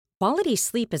Quality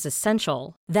sleep is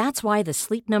essential. That's why the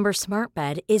Sleep Number Smart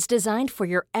Bed is designed for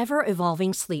your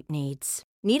ever-evolving sleep needs.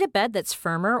 Need a bed that's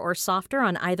firmer or softer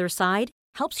on either side?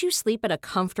 Helps you sleep at a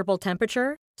comfortable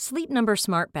temperature? Sleep Number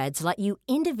Smart Beds let you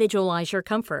individualize your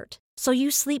comfort, so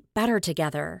you sleep better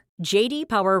together. J.D.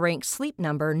 Power ranks Sleep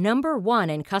Number number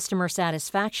 1 in customer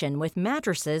satisfaction with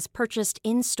mattresses purchased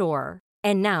in-store.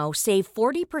 And now, save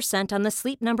 40% on the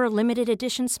Sleep Number Limited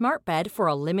Edition Smart Bed for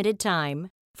a limited time.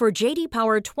 For J.D.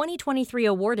 Power 2023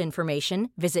 award information,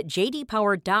 visit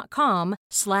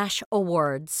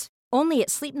jdpower.com/awards. Only at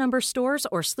Sleep Number stores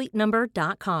or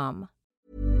sleepnumber.com.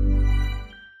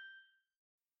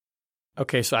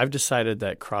 Okay, so I've decided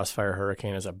that Crossfire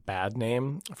Hurricane is a bad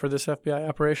name for this FBI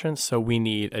operation, so we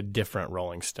need a different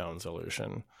Rolling Stones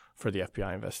illusion for the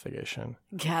FBI investigation.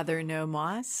 Gather no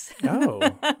moss? Oh,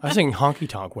 I was thinking honky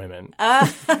tonk women.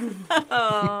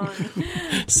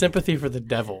 Sympathy for the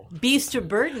devil. Beast of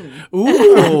Burden.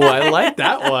 Ooh, I like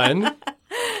that one.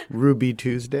 Ruby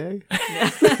Tuesday.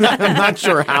 I'm not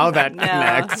sure how that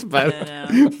connects, but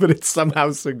it's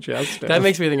somehow suggestive. That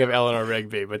makes me think of Eleanor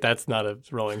Rigby, but that's not a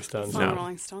Rolling Stones Not song. a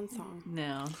Rolling Stones song.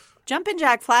 No. Jumpin'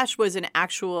 Jack Flash was an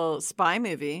actual spy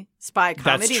movie, spy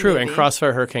comedy That's true, movie. and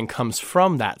Crossfire Hurricane comes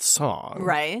from that song.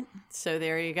 Right. So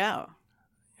there you go.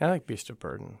 I like Beast of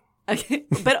Burden. Okay.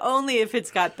 But only if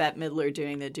it's got Bette Midler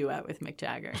doing the duet with Mick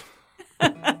Jagger.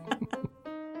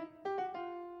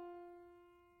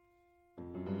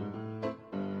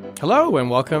 Hello and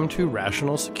welcome to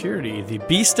Rational Security, the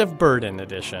Beast of Burden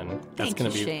edition. That's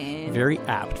going to be Shane. very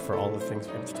apt for all the things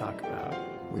we have to talk about.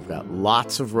 We've got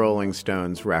lots of Rolling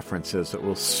Stones references that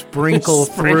will sprinkle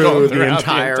through the throughout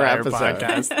entire episode.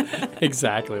 podcast.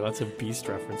 Exactly. Lots of Beast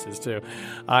references, too.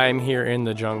 I'm here in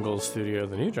the Jungle Studio,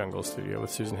 the new Jungle Studio,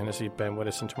 with Susan Hennessy, Ben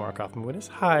Wittes, and Tamara Kaufman-Wittes.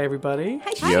 Hi, everybody.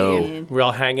 Hi, Yo. Shane. We're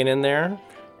all hanging in there.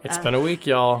 It's been a week,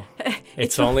 y'all.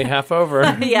 It's only half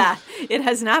over. Yeah, it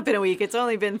has not been a week. It's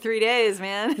only been 3 days,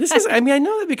 man. I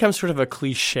know that becomes sort of a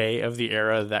cliche of the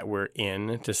era that we're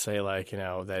in to say, like,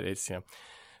 that it's,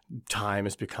 time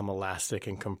has become elastic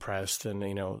and compressed and,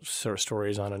 sort of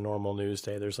stories on a normal news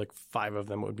day. There's like 5 of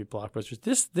them that would be blockbusters.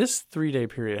 This 3-day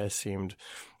period has seemed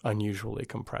unusually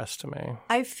compressed to me.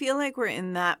 I feel like we're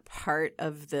in that part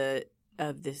of this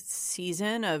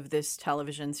season of this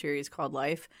television series called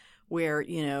Life where,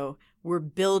 we're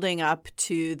building up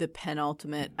to the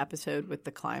penultimate episode with the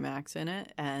climax in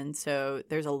it. And so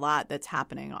there's a lot that's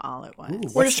happening all at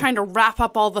once. We're just trying to wrap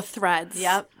up all the threads.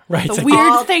 Yep. Right. The It's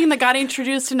weird thing that got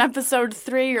introduced in episode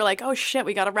 3, you're like, oh shit,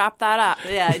 we got to wrap that up.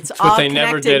 Yeah, it's what all they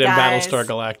never did guys. in Battlestar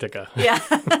Galactica. Yeah.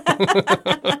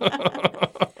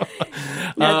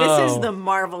 No, this is the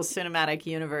Marvel Cinematic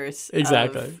Universe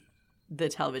Exactly. of the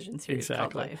television series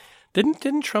called Life.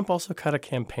 Didn't Trump also cut a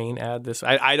campaign ad this?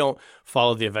 I don't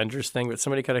follow the Avengers thing, but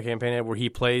somebody cut a campaign ad where he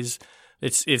plays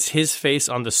it's his face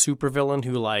on the supervillain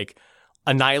who like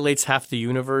annihilates half the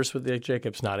universe with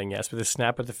Jacob's nodding yes with a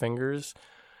snap of the fingers.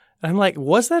 And I'm like,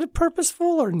 was that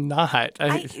purposeful or not?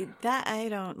 I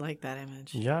don't like that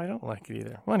image. Yeah, I don't like it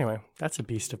either. Well, anyway, that's a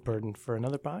beast of burden for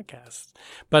another podcast.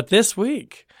 But this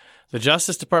week, the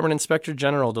Justice Department Inspector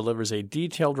General delivers a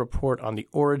detailed report on the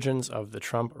origins of the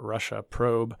Trump-Russia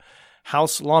probe.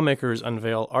 House lawmakers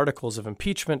unveil articles of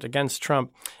impeachment against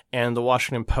Trump, and the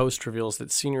Washington Post reveals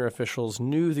that senior officials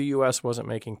knew the U.S. wasn't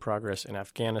making progress in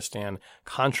Afghanistan,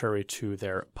 contrary to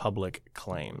their public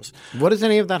claims. What does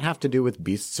any of that have to do with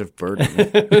Beasts of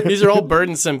Burden? These are all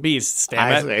burdensome beasts,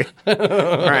 damn it. I see.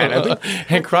 All right.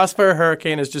 And Crossfire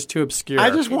Hurricane is just too obscure.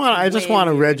 I just want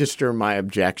to register my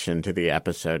objection to the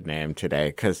episode name today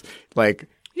because, like,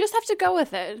 You just have to go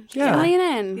with it. Yeah. Lean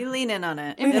in. You lean in on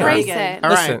it. Embrace Very good. it.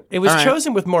 All Listen, right. it was All right.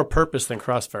 chosen with more purpose than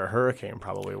Crossfire Hurricane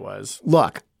probably was.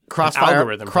 Look, Crossfire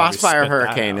algorithm probably Crossfire spit that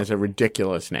Hurricane out. is a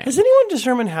ridiculous name. Has anyone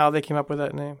determined how they came up with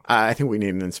that name? I think we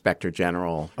need an Inspector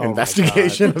General my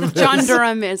investigation of this. John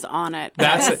Durham is on it.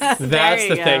 That's you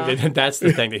the go. thing. That's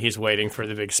the thing that he's waiting for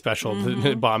the big special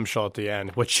bombshell at the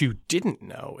end. What you didn't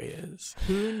know is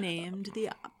Who named the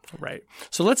op? right.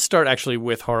 So let's start actually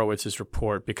with Horowitz's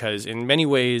report because in many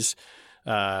ways.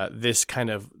 This is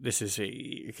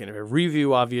a kind of a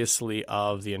review, obviously,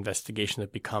 of the investigation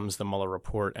that becomes the Mueller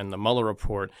report, and the Mueller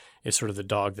report is sort of the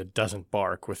dog that doesn't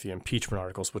bark with the impeachment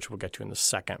articles, which we'll get to in the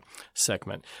second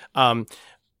segment. A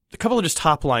couple of just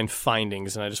top-line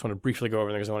findings, and I just want to briefly go over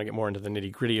them because I want to get more into the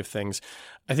nitty-gritty of things.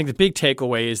 I think the big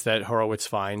takeaway is that Horowitz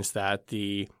finds that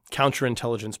the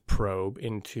counterintelligence probe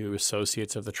into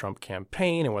associates of the Trump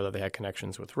campaign and whether they had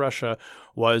connections with Russia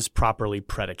was properly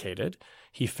predicated.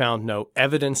 He found no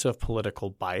evidence of political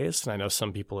bias. And I know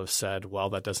some people have said, well,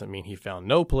 that doesn't mean he found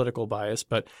no political bias,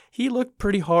 but he looked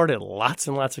pretty hard at lots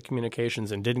and lots of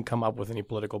communications and didn't come up with any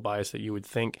political bias that you would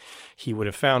think he would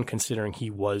have found, considering he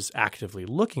was actively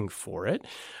looking for it,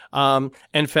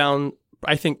 and found,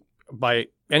 I think, by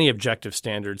any objective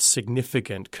standards,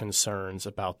 significant concerns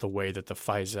about the way that the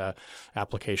FISA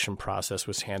application process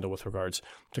was handled with regards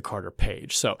to Carter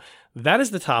Page. So that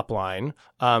is the top line.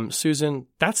 Susan,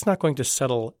 that's not going to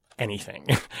settle anything.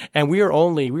 And we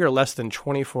are less than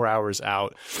 24 hours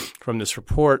out from this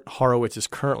report. Horowitz is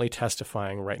currently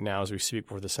testifying right now as we speak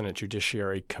before the Senate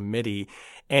Judiciary Committee.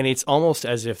 And it's almost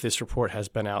as if this report has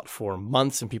been out for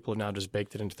months and people have now just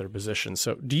baked it into their position.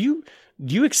 So do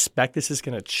you expect this is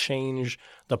going to change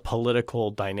the political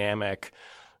dynamic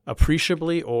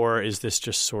appreciably, or is this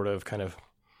just sort of kind of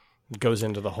goes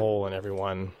into the hole and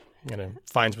everyone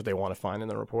finds what they want to find in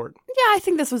the report? Yeah, I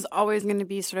think this was always going to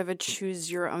be sort of a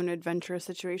choose-your-own-adventure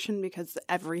situation because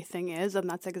everything is, and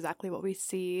that's exactly what we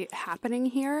see happening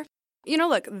here.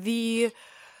 Look, the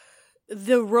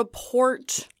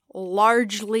report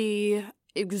largely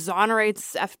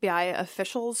exonerates FBI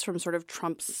officials from sort of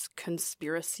Trump's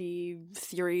conspiracy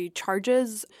theory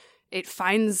charges. It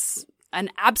finds an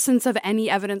absence of any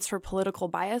evidence for political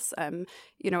bias.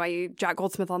 Jack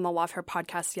Goldsmith on the Lawfare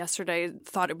podcast yesterday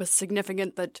thought it was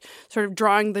significant that sort of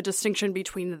drawing the distinction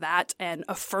between that and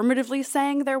affirmatively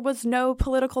saying there was no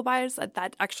political bias,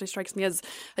 that actually strikes me as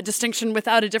a distinction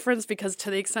without a difference, because to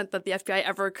the extent that the FBI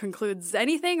ever concludes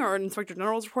anything, or an Inspector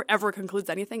General's report ever concludes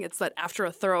anything, it's that after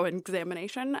a thorough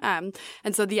examination. And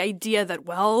so the idea that,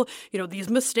 these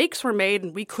mistakes were made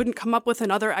and we couldn't come up with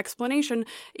another explanation,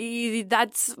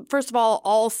 that's, first of all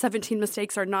 17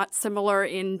 mistakes are not similar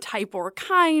in type or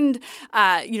kind.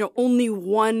 Only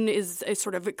one is a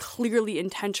sort of clearly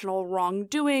intentional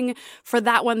wrongdoing. For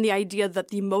that one, the idea that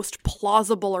the most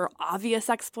plausible or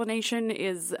obvious explanation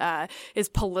is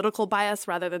political bias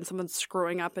rather than someone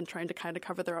screwing up and trying to kind of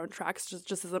cover their own tracks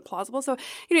just isn't plausible. So,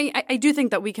 I do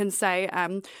think that we can say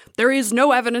there is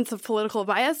no evidence of political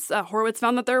bias. Horowitz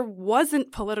found that there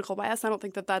wasn't political bias. I don't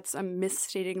think that that's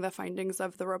misstating the findings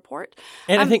of the report.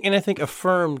 And I think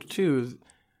affirmed too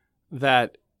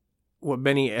that what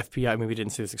many FBI, maybe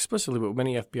didn't say this explicitly, but what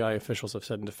many FBI officials have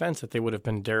said in defense, that they would have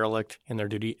been derelict in their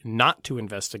duty not to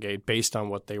investigate based on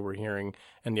what they were hearing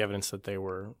and the evidence that they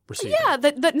were receiving. Yeah,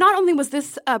 that not only was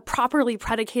this a properly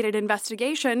predicated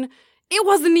investigation, it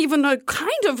wasn't even a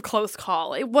kind of close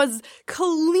call. It was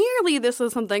clearly this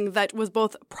was something that was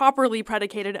both properly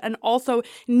predicated and also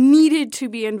needed to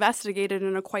be investigated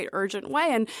in a quite urgent way.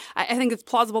 And I think it's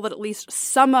plausible that at least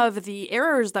some of the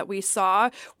errors that we saw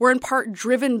were in part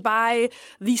driven by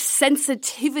the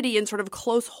sensitivity and sort of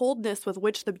close holdness with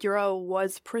which the Bureau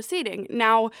was proceeding.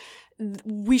 Now,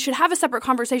 we should have a separate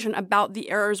conversation about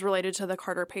the errors related to the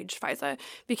Carter Page FISA,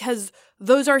 because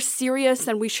those are serious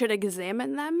and we should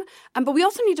examine them. But we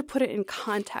also need to put it in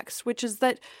context, which is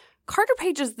that Carter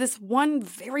Page is this one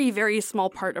very, very small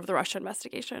part of the Russia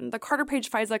investigation. The Carter Page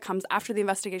FISA comes after the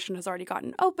investigation has already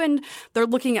gotten opened. They're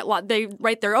looking at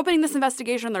they're opening this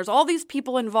investigation. There's all these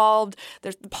people involved.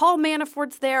 There's Paul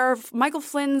Manafort's there. Michael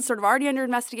Flynn's sort of already under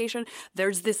investigation.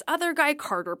 There's this other guy,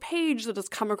 Carter Page, that has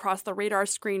come across the radar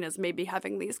screen as maybe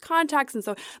having these contacts. And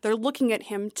so they're looking at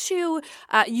him too,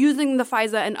 using the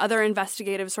FISA and other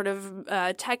investigative sort of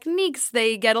techniques.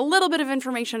 They get a little bit of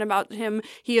information about him.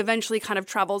 He eventually kind of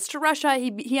travels to Russia.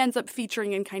 He ends up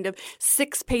featuring in kind of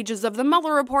 6 pages of the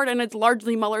Mueller report, and it's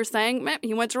largely Mueller saying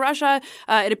he went to Russia.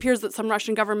 It appears that some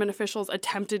Russian government officials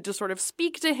attempted to sort of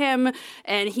speak to him,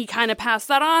 and he kind of passed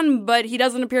that on, but he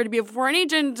doesn't appear to be a foreign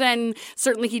agent, and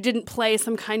certainly he didn't play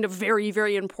some kind of very,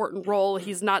 very important role.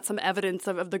 He's not some evidence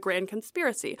of the grand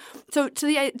conspiracy. So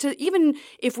to even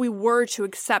if we were to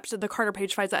accept the Carter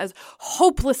Page FISA as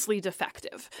hopelessly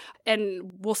defective,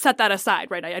 and we'll set that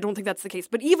aside, right? I don't think that's the case.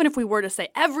 But even if we were to say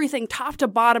everything top to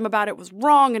bottom about it was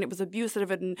wrong and it was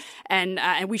abusive and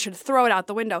we should throw it out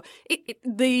the window,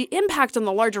 the impact on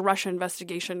the larger Russia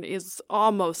investigation is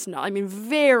almost null. I mean,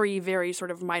 very, very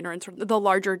sort of minor in sort of the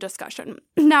larger discussion.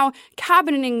 Now,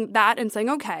 cabineting that and saying,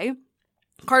 okay,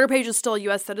 Carter Page is still a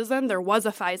U.S. citizen. There was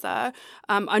a FISA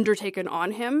undertaken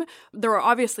on him. There were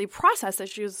obviously process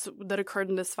issues that occurred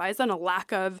in this FISA and a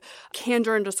lack of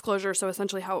candor and disclosure. So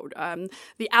essentially how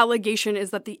the allegation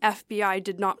is that the FBI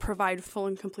did not provide full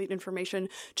and complete information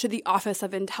to the Office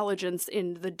of Intelligence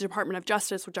in the Department of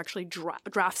Justice, which actually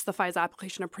drafts the FISA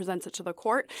application and presents it to the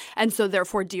court. And so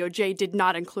therefore DOJ did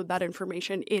not include that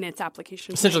information in its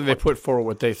application. Essentially, they put forward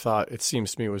what they thought, it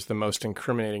seems to me, was the most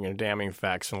incriminating and damning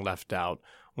facts and left out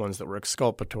ones that were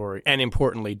exculpatory, and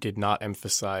importantly did not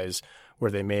emphasize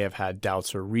where they may have had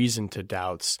doubts or reason to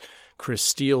doubts Chris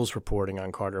Steele's reporting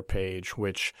on Carter Page,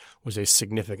 which was a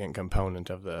significant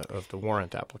component of the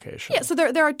warrant application. Yeah, so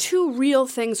there are two real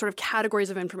things, sort of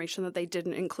categories of information that they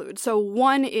didn't include. So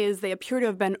one is they appear to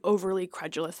have been overly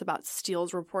credulous about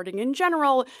Steele's reporting in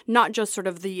general, not just sort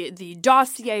of the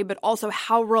dossier, but also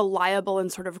how reliable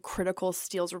and sort of critical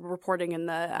Steele's reporting in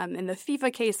the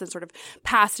FIFA case and sort of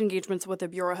past engagements with the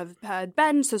Bureau had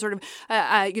been. So sort of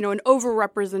an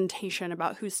overrepresentation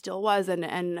about who Steele was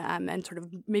and sort of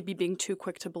maybe being too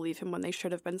quick to believe him when they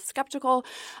should have been skeptical.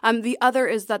 The other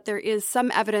is that there is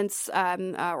some evidence,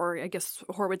 or I guess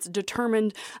Horowitz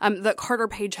determined, that Carter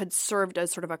Page had served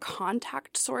as sort of a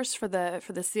contact source for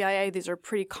the CIA. These are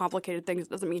pretty complicated things. It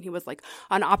doesn't mean he was like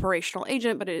an operational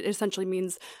agent, but it essentially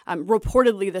means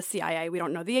reportedly the CIA, we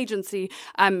don't know the agency,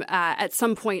 at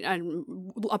some point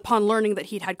upon learning that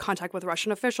he'd had contact with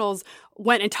Russian officials,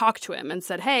 went and talked to him and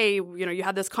said, hey, you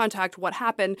had this contact, what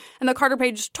happened? And the Carter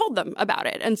Page told them about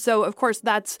it. And so, of course,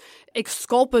 that's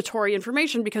exculpatory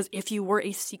information because if you were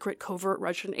a secret covert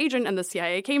Russian agent and the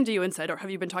CIA came to you and said, have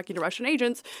you been talking to Russian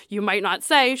agents? You might not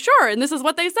say, sure, and this is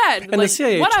what they said. And the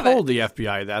CIA told the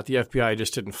FBI that. The FBI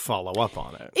just didn't follow up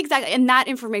on it. Exactly. And that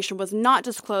information was not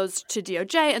disclosed to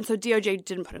DOJ, and so DOJ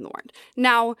didn't put in the warrant.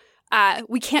 Now,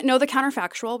 we can't know the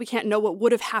counterfactual. We can't know what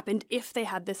would have happened if they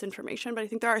had this information, but I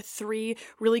think there are three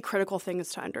really critical things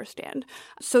to understand.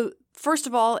 So first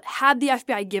of all, had the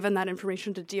FBI given that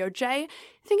information to DOJ,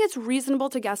 I think it's reasonable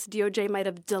to guess DOJ might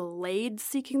have delayed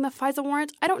seeking the FISA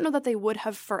warrant. I don't know that they would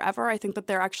have forever. I think that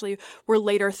there actually were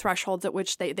later thresholds at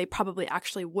which they probably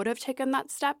actually would have taken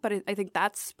that step, but I think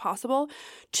that's possible.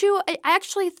 Two, I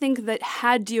actually think that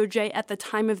had DOJ at the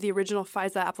time of the original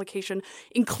FISA application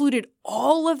included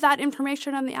all of that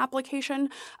information in the application,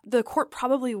 the court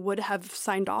probably would have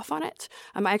signed off on it.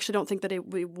 I actually don't think that it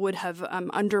would have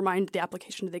undermined the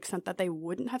application to the extent that they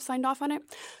wouldn't have signed off on it.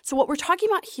 So what we're talking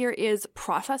about here is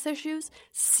process issues,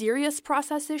 serious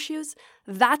process issues.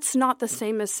 That's not the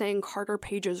same as saying Carter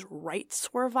Page's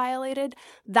rights were violated.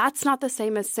 That's not the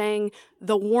same as saying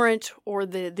the warrant or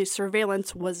the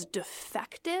surveillance was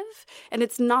defective. And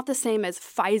it's not the same as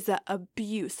FISA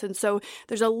abuse. And so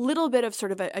there's a little bit of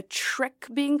sort of a trick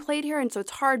being played here. And so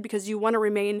it's hard because you want to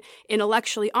remain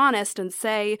intellectually honest and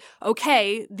say,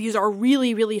 okay, these are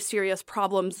really, really serious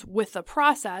problems with the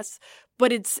process.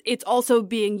 But it's also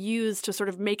being used to sort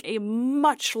of make a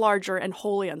much larger and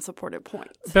wholly unsupported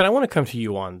point. But I want to come to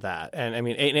you on that. And I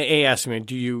mean, A asked me,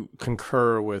 do you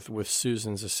concur with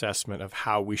Susan's assessment of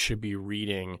how we should be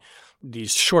reading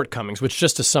these shortcomings, which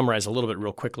just to summarize a little bit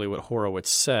real quickly what Horowitz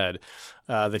said,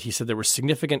 that he said there were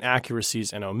significant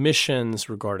accuracies and omissions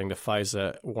regarding the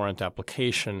FISA warrant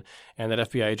application and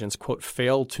that FBI agents, quote,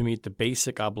 failed to meet the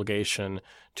basic obligation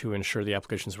to ensure the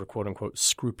applications were, quote unquote,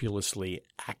 scrupulously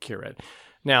accurate.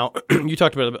 Now, you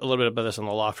talked a little bit about this on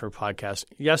the Lawfare podcast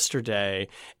yesterday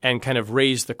and kind of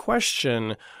raised the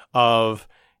question of,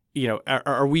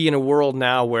 are we in a world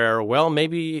now where, well,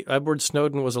 maybe Edward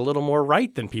Snowden was a little more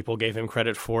right than people gave him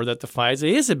credit for, that the FISA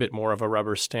is a bit more of a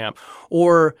rubber stamp?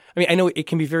 Or, I know it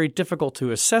can be very difficult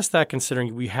to assess that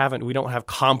considering we don't have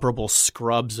comparable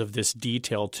scrubs of this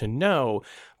detail to know.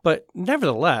 But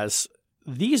nevertheless,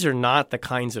 these are not the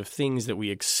kinds of things that we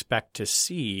expect to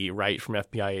see, right, from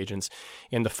FBI agents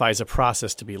in the FISA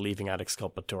process, to be leaving out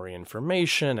exculpatory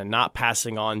information and not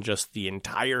passing on just the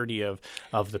entirety of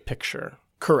the picture.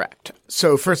 Correct.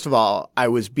 So first of all, I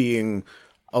was being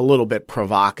a little bit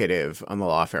provocative on the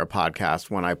Lawfare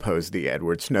podcast when I posed the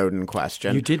Edward Snowden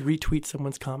question. You did retweet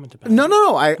someone's comment about it. No.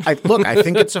 Look, I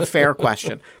think it's a fair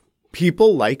question.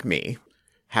 People like me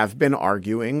have been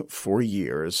arguing for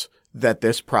years that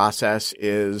this process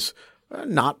is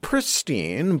not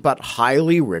pristine, but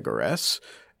highly rigorous,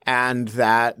 and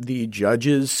that the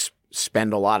judges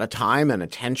spend a lot of time and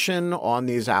attention on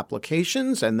these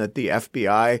applications and that the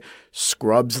FBI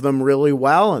scrubs them really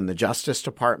well and the Justice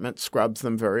Department scrubs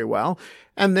them very well.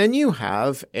 And then you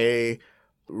have a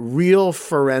real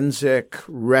forensic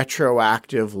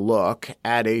retroactive look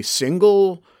at a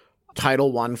single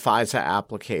Title I FISA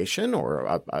application,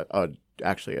 or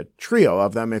actually a trio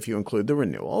of them if you include the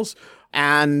renewals.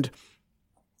 And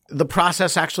the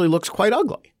process actually looks quite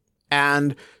ugly.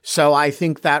 And so I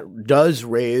think that does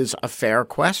raise a fair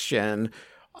question.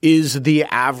 Is the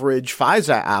average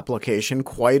FISA application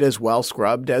quite as well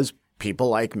scrubbed as people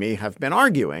like me have been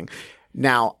arguing?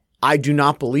 Now, I do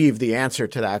not believe the answer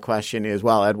to that question is,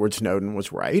 well, Edward Snowden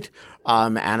was right.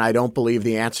 And I don't believe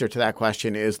the answer to that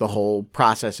question is the whole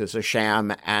process is a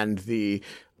sham and the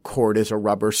court is a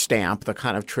rubber stamp, the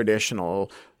kind of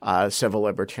traditional civil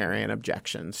libertarian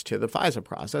objections to the FISA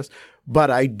process. But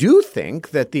I do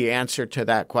think that the answer to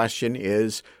that question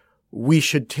is we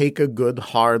should take a good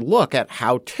hard look at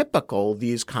how typical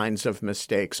these kinds of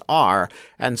mistakes are.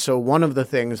 And so one of the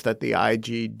things that the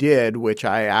IG did, which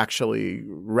I actually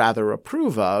rather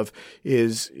approve of,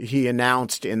 is he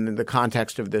announced in the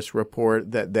context of this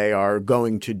report that they are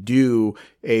going to do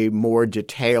a more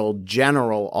detailed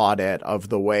general audit of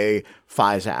the way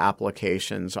FISA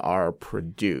applications are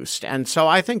produced. And so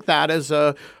I think that is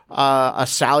a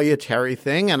salutary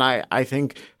thing. And I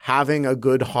think having a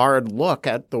good hard look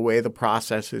at the way the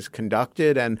process is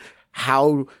conducted and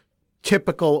how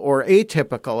typical or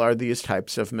atypical are these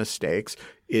types of mistakes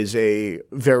is a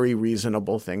very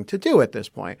reasonable thing to do at this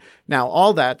point. Now,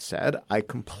 all that said, I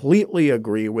completely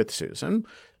agree with Susan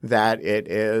that it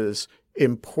is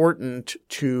important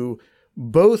to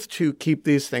both to keep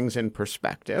these things in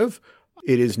perspective.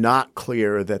 It is not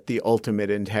clear that the ultimate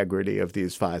integrity of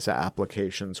these FISA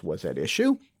applications was at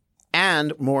issue.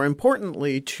 And more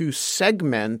importantly, to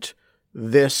segment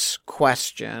this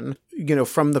question,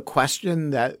 from the question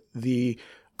that the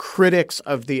critics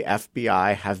of the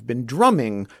FBI have been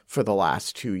drumming for the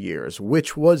last 2 years,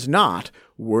 which was not,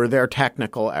 were there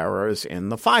technical errors in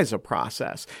the FISA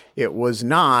process? It was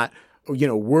not,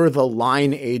 were the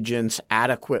line agents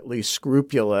adequately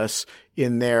scrupulous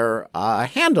in their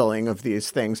handling of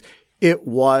these things? It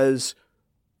was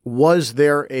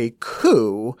there a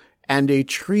coup and a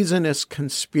treasonous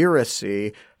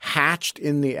conspiracy hatched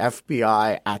in the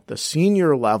FBI at the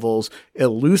senior levels,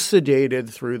 elucidated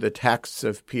through the texts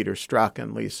of Peter Strzok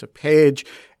and Lisa Page,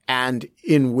 and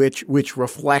in which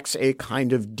reflects a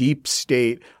kind of deep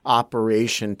state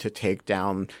operation to take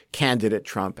down candidate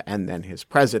Trump and then his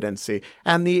presidency.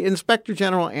 And the Inspector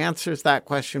General answers that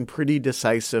question pretty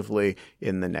decisively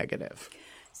in the negative.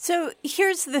 So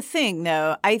here's the thing,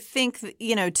 though. I think,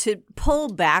 to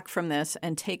pull back from this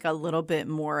and take a little bit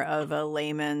more of a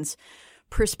layman's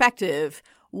perspective,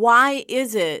 why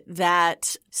is it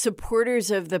that supporters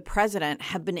of the president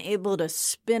have been able to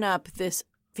spin up this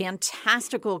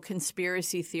fantastical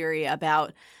conspiracy theory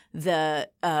about the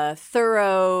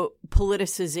thorough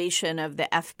politicization of the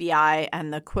FBI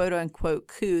and the quote-unquote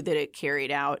coup that it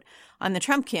carried out on the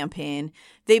Trump campaign?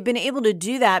 They've been able to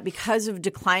do that because of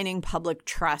declining public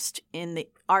trust in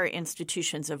our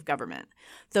institutions of government.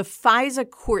 The FISA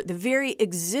court, the very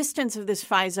existence of this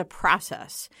FISA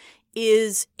process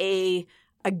is a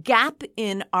gap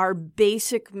in our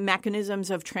basic mechanisms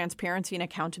of transparency and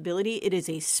accountability. It is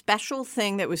a special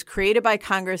thing that was created by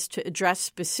Congress to address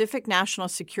specific national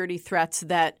security threats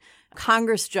that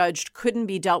Congress judged couldn't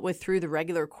be dealt with through the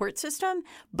regular court system.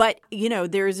 But,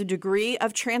 there is a degree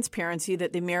of transparency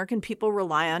that the American people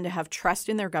rely on to have trust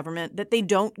in their government that they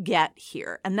don't get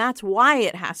here. And that's why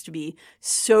it has to be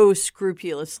so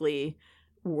scrupulously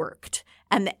worked.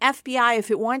 And the FBI, if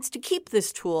it wants to keep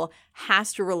this tool,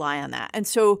 has to rely on that. And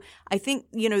so I think,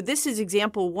 this is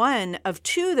example one of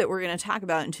two that we're going to talk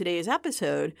about in today's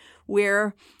episode,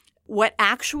 where what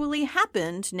actually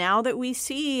happened now that we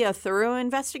see a thorough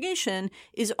investigation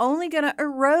is only going to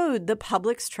erode the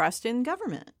public's trust in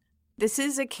government. This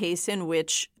is a case in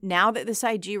which now that this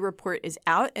IG report is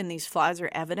out and these flaws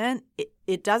are evident,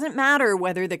 it doesn't matter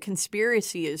whether the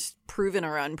conspiracy is proven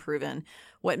or unproven.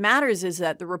 What matters is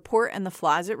that the report and the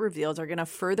flaws it reveals are going to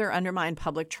further undermine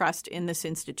public trust in this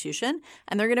institution,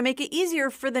 and they're going to make it easier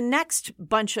for the next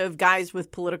bunch of guys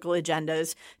with political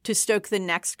agendas to stoke the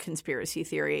next conspiracy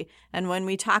theory. And when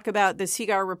we talk about the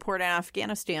Seagar report in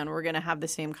Afghanistan, we're going to have the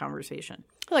same conversation.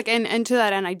 And to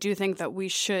that end, I do think that we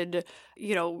should,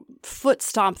 foot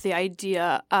stomp the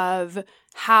idea of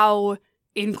how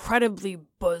incredibly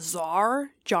bizarre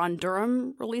John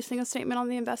Durham releasing a statement on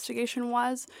the investigation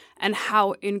was, and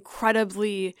how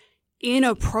incredibly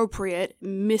inappropriate,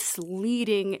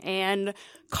 misleading, and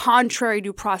contrary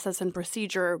to process and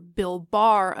procedure Bill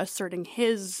Barr asserting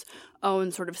his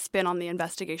own sort of spin on the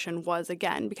investigation was,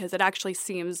 again, because it actually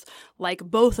seems like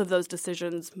both of those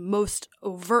decisions, most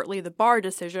overtly the Barr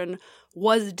decision,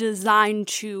 was designed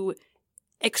to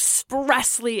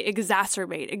expressly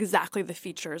exacerbate exactly the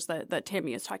features that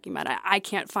Tammy is talking about. I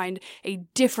can't find a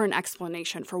different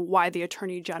explanation for why the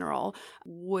Attorney General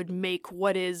would make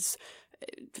what is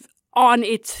on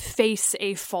its face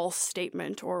a false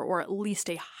statement, or at least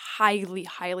a highly,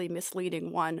 highly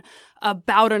misleading one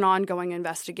about an ongoing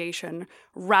investigation,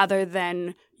 rather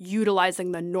than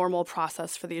utilizing the normal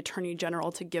process for the Attorney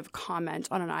General to give comment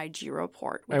on an IG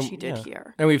report, which he did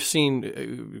here. And we've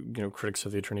seen, critics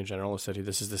of the Attorney General have said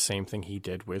this is the same thing he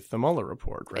did with the Mueller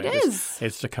report, right? It is.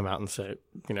 It's to come out and say,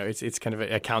 it's kind of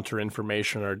a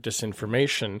counter-information or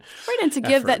disinformation. Right, and to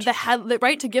give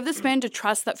to give this man to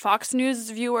trust that Fox News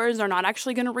viewers are not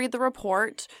actually going to read the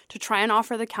report, to try and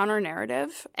offer the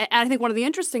counter-narrative. And I think one of the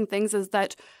interesting things is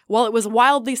that while it was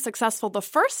wildly successful the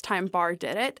first time Barr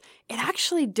did it, it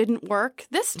actually didn't work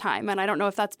this time. And I don't know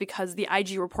if that's because the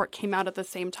IG report came out at the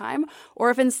same time, or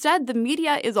if instead the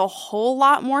media is a whole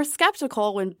lot more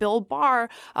skeptical when Bill Barr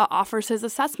offers his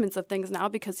assessments of things now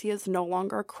because he is no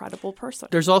longer a credible person.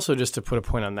 There's also, just to put a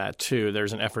point on that too,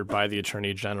 there's an effort by the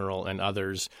Attorney General and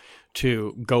others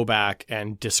to go back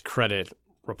and discredit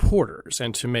reporters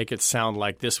and to make it sound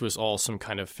like this was all some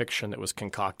kind of fiction that was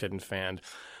concocted and fanned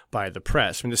by the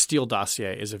press. I mean, the Steele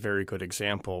dossier is a very good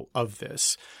example of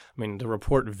this. I mean, the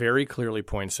report very clearly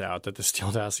points out that the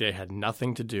Steele dossier had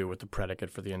nothing to do with the predicate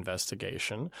for the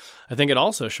investigation. I think it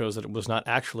also shows that it was not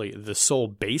actually the sole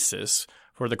basis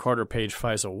for the Carter Page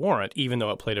FISA warrant, even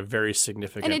though it played a very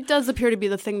significant... And it does appear to be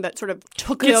the thing that sort of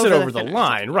took gets it over the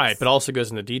line, right, but also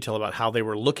goes into detail about how they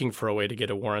were looking for a way to get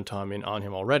a warrant on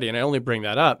him already. And I only bring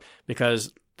that up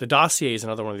because the dossier is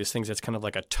another one of these things that's kind of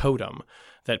like a totem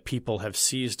that people have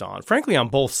seized on, frankly, on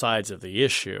both sides of the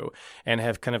issue, and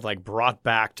have kind of like brought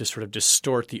back to sort of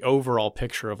distort the overall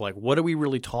picture of like, what are we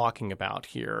really talking about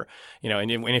here?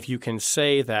 And if you can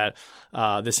say that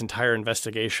this entire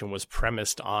investigation was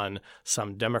premised on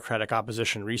some Democratic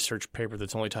opposition research paper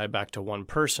that's only tied back to one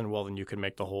person, well, then you can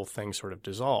make the whole thing sort of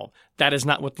dissolve. That is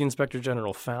not what the Inspector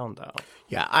General found, though.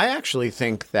 Yeah, I actually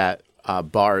think that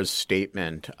Barr's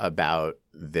statement about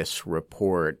this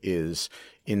report is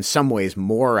in some ways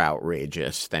more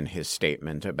outrageous than his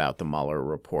statement about the Mueller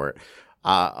report.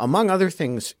 Among other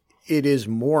things, it is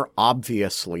more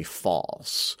obviously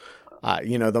false.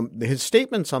 His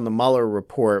statements on the Mueller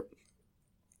report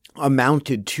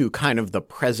amounted to kind of the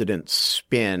president's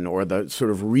spin, or the sort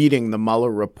of reading the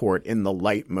Mueller report in the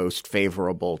light most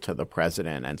favorable to the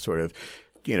president and sort of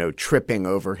tripping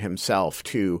over himself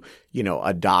to,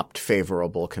 adopt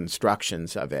favorable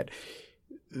constructions of it.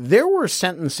 There were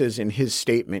sentences in his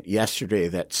statement yesterday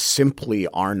that simply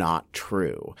are not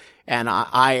true. And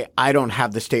I don't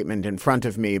have the statement in front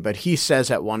of me, but he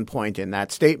says at one point in that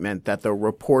statement that the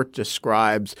report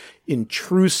describes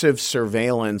intrusive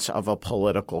surveillance of a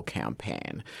political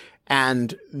campaign.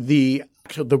 And the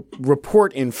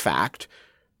report, in fact,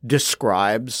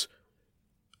 describes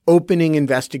opening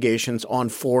investigations on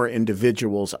 4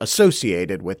 individuals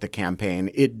associated with the campaign.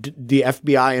 The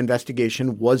FBI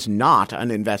investigation was not an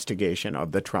investigation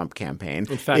of the Trump campaign.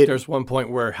 In fact, there's one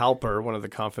point where Halper, one of the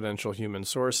confidential human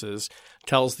sources,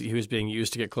 tells he was being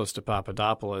used to get close to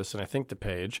Papadopoulos, and I think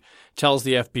DePage, tells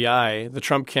the FBI, the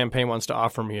Trump campaign wants to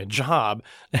offer me a job,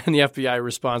 and the FBI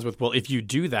responds with, well, if you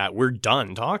do that, we're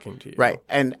done talking to you. Right.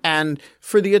 And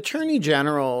for the Attorney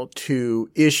General to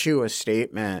issue a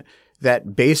statement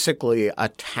that basically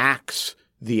attacks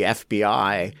the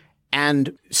FBI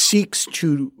and seeks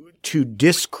to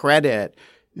discredit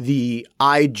the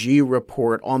IG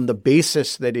report on the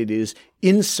basis that it is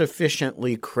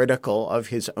insufficiently critical of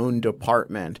his own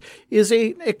department is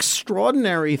an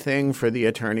extraordinary thing for the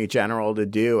Attorney General to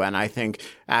do, and I think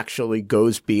actually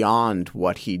goes beyond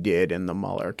what he did in the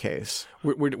Mueller case.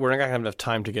 We're not going to have enough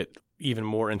time to get even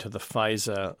more into the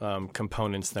FISA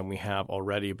components than we have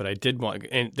already. But I did want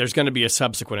 – and there's going to be a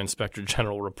subsequent Inspector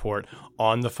General report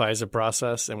on the FISA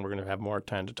process, and we're going to have more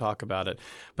time to talk about it.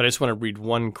 But I just want to read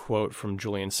one quote from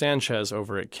Julian Sanchez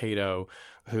over at Cato,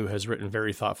 who has written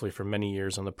very thoughtfully for many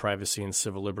years on the privacy and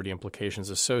civil liberty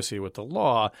implications associated with the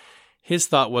law. His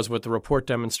thought was what the report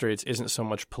demonstrates isn't so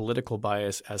much political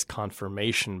bias as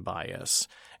confirmation bias,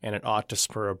 and it ought to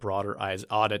spur a broader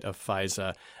audit of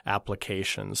FISA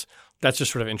applications. That's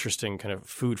just sort of interesting kind of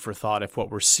food for thought if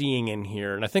what we're seeing in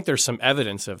here, and I think there's some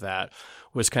evidence of that,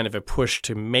 was kind of a push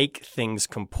to make things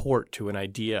comport to an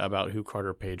idea about who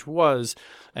Carter Page was.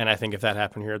 And I think if that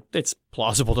happened here, it's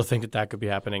plausible to think that that could be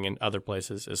happening in other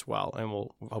places as well. And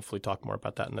we'll hopefully talk more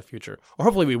about that in the future. Or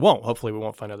hopefully we won't. Hopefully we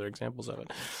won't find other examples of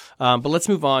it. But let's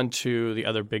move on to the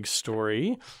other big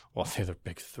story. Well, the other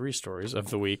big 3 stories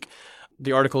of the week.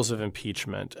 The articles of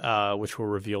impeachment, which were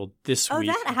revealed this week.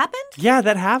 Oh, that happened? Yeah,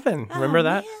 that happened. Oh, Remember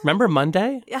that? Man. Remember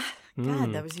Monday? Yeah.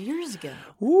 God, that was years ago.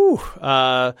 Ooh.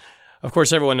 Of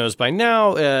course, everyone knows by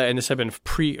now, and this had been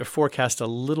forecast a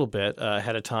little bit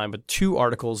ahead of time, but 2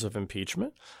 articles of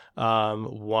impeachment.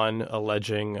 One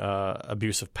alleging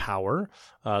abuse of power,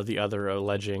 the other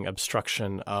alleging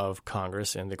obstruction of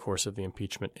Congress in the course of the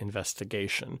impeachment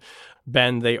investigation.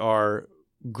 Ben, they are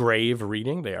grave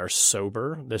reading. They are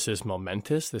sober. This is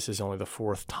momentous. This is only the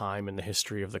fourth time in the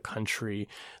history of the country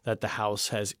that the House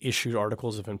has issued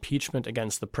articles of impeachment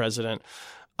against the president.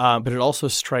 But it also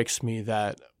strikes me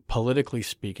that politically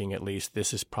speaking, at least,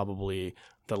 this is probably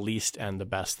the least and the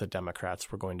best the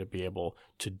Democrats were going to be able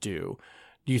to do.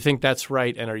 Do you think that's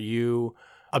right? And are you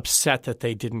upset that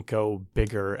they didn't go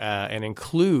bigger and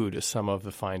include some of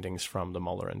the findings from the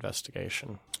Mueller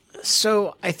investigation?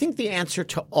 So I think the answer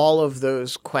to all of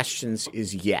those questions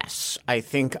is yes. I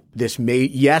think this may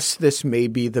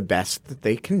be the best that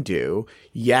they can do.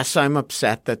 Yes, I'm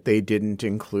upset that they didn't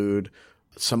include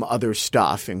some other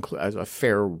stuff, as a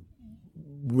fair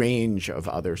range of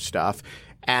other stuff.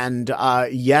 And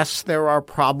yes, there are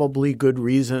probably good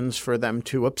reasons for them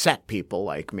to upset people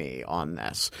like me on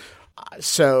this.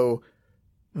 So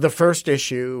the first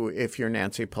issue, if you're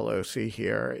Nancy Pelosi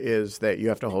here, is that you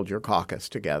have to hold your caucus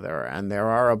together. And there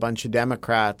are a bunch of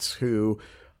Democrats who,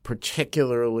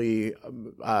 particularly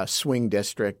swing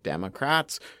district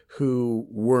Democrats, who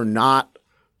were not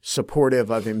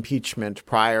supportive of impeachment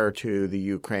prior to the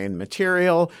Ukraine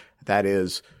material. That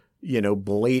is,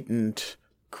 blatant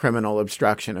criminal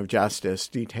obstruction of justice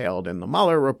detailed in the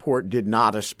Mueller report did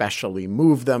not especially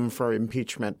move them for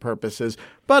impeachment purposes,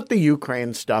 but the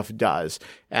Ukraine stuff does.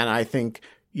 And I think,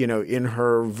 in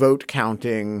her vote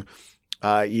counting,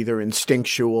 either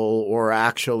instinctual or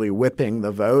actually whipping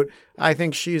the vote, I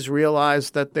think she's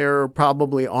realized that there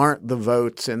probably aren't the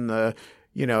votes in the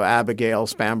Abigail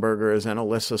Spanbergers and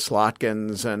Alyssa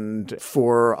Slotkins, and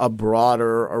for a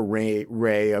broader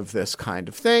array of this kind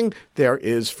of thing, there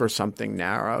is for something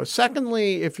narrow.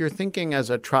 Secondly, if you're thinking as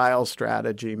a trial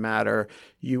strategy matter,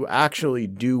 you actually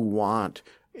do want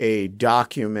a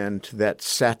document that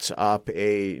sets up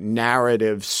a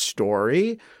narrative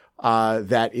story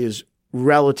that is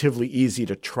relatively easy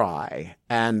to try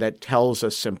and that tells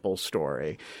a simple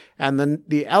story. And then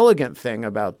the elegant thing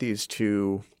about these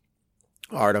two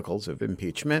articles of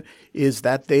impeachment is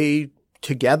that they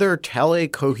together tell a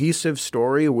cohesive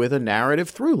story with a narrative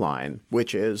through line,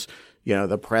 which is,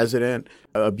 the president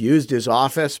abused his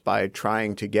office by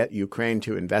trying to get Ukraine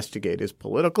to investigate his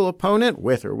political opponent,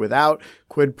 with or without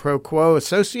quid pro quo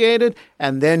associated,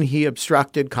 and then he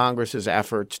obstructed Congress's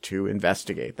efforts to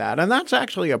investigate that. And that's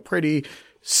actually a pretty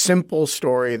simple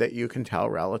story that you can tell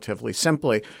relatively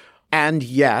simply. And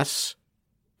yes,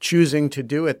 choosing to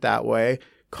do it that way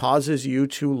causes you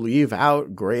to leave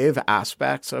out grave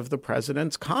aspects of the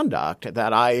president's conduct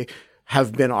that I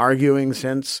have been arguing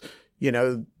since,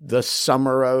 the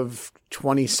summer of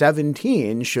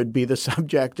 2017 should be the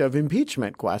subject of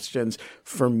impeachment questions.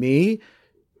 For me,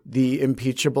 the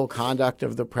impeachable conduct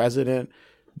of the president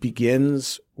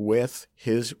begins with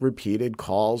his repeated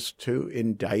calls to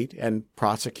indict and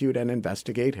prosecute and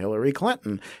investigate Hillary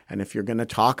Clinton. And if you're going to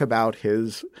talk about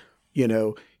his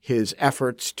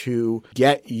efforts to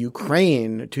get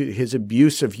Ukraine, to his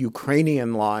abuse of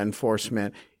Ukrainian law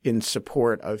enforcement in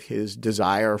support of his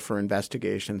desire for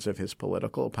investigations of his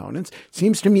political opponents, it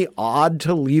seems to me odd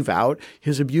to leave out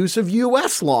his abuse of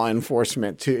U.S. law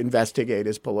enforcement to investigate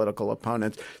his political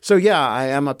opponents. So, yeah, I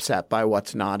am upset by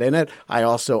what's not in it. I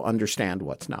also understand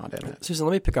what's not in it. Susan,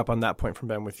 let me pick up on that point from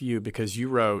Ben with you, because you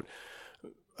wrote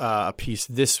a piece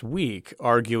this week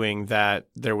arguing that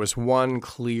there was one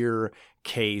clear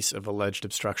case of alleged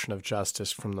obstruction of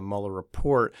justice from the Mueller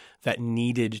report that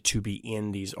needed to be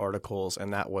in these articles,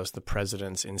 and that was the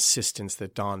president's insistence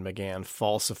that Don McGahn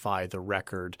falsify the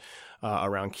record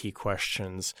around key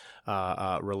questions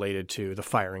related to the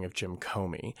firing of Jim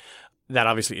Comey. That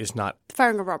obviously is not –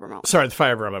 Firing of Robert Mueller. Sorry, the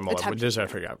fire of Robert Mueller. I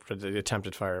forgot the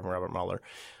attempted fire of Robert Mueller.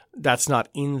 That's not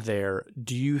in there.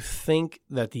 Do you think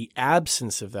that the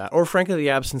absence of that, or frankly the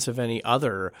absence of any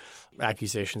other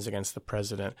accusations against the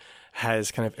president,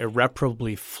 has kind of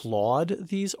irreparably flawed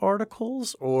these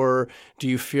articles? Or do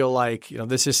you feel like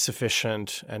this is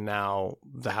sufficient and now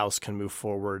the House can move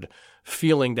forward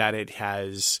feeling that it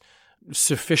has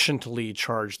sufficiently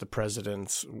charged the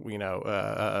president's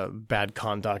bad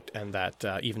conduct, and that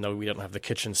even though we don't have the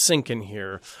kitchen sink in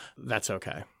here, that's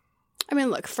okay? I mean,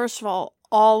 look, first of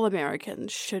all Americans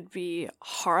should be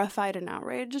horrified and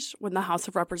outraged when the House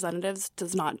of Representatives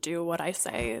does not do what I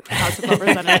say the House of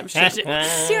Representatives should do.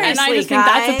 Seriously, and I just think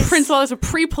that's a principle, it's a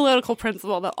pre-political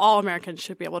principle that all Americans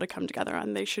should be able to come together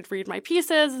on. They should read my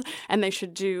pieces, and they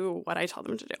should do what I tell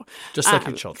them to do. Just like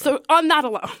your children. So on that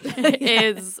alone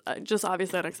is just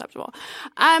obviously unacceptable.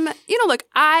 Look,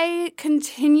 I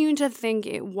continue to think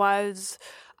it was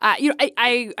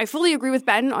I fully agree with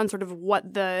Ben on sort of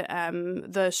what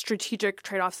the strategic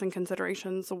trade-offs and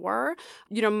considerations were.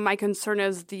 My concern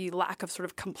is the lack of sort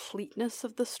of completeness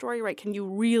of the story, right? Can you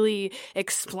really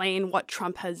explain what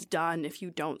Trump has done if you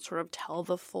don't sort of tell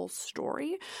the full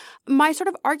story? My sort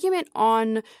of argument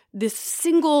on this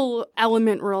single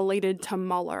element related to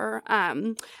Mueller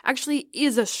actually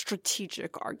is a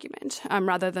strategic argument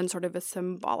rather than sort of a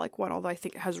symbolic one, although I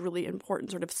think it has really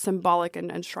important sort of symbolic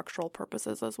and structural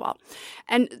purposes as well.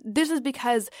 And this is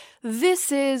because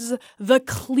this is the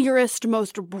clearest,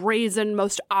 most brazen,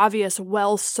 most obvious,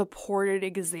 well-supported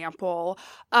example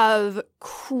of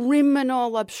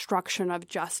criminal obstruction of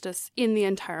justice in the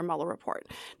entire Mueller report.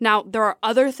 Now, there are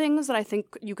other things that I think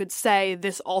you could say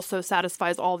this also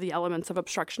satisfies all the elements of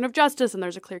obstruction of justice, and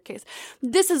there's a clear case.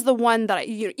 This is the one that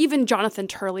even Jonathan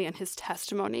Turley in his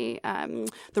testimony,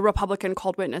 the Republican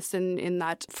called witness in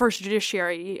that first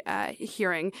judiciary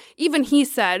hearing, even he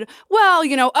said, well,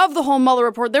 of the whole Mueller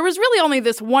report, there was really only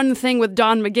this one thing with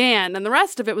Don McGahn, and the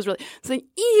rest of it was really... So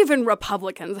even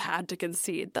Republicans had to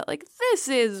concede that, this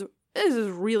is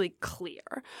really clear.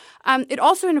 It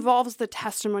also involves the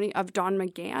testimony of Don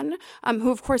McGahn, who,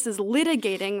 of course, is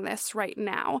litigating this right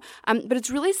now. But it's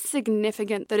really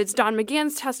significant that it's Don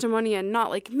McGahn's testimony and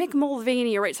not Mick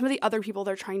Mulvaney or some of the other people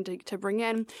they're trying to bring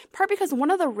in, part because one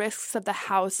of the risks of the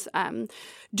House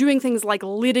doing things like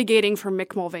litigating for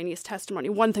Mick Mulvaney's testimony,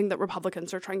 one thing that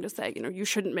Republicans are trying to say, you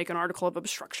shouldn't make an article of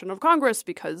obstruction of Congress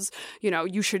because,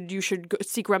 you should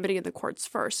seek remedy in the courts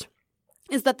first,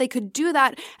 is that they could do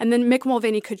that, and then Mick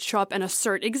Mulvaney could show up and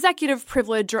assert executive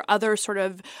privilege or other sort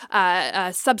of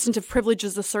substantive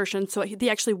privileges assertions, so he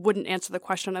actually wouldn't answer the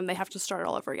question and they have to start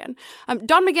all over again.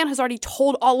 Don McGahn has already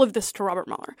told all of this to Robert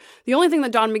Mueller. The only thing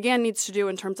that Don McGahn needs to do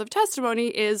in terms of testimony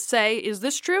is say, is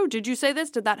this true? Did you say this?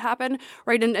 Did that happen?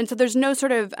 Right? And so there's no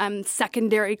sort of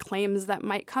secondary claims that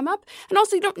might come up. And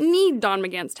also you don't need Don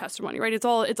McGahn's testimony, right? It's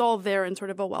all there in sort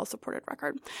of a well-supported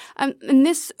record. And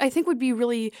this, I think, would be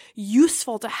really useful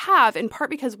to have, in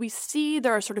part because we see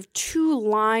there are sort of two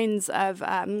lines of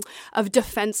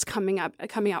defense coming out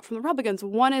from the Republicans.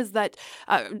 One is that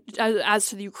as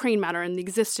to the Ukraine matter and the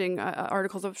existing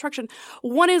articles of obstruction,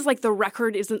 one is the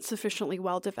record isn't sufficiently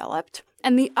well developed.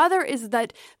 And the other is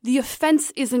that the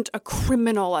offense isn't a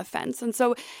criminal offense. And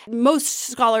so most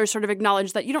scholars sort of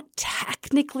acknowledge that you don't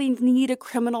technically need a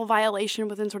criminal violation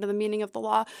within sort of the meaning of the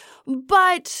law,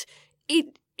 but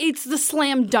it's the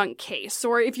slam dunk case,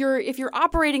 or if you're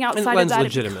operating outside of that,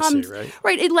 it becomes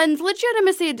right. It lends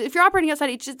legitimacy. If you're operating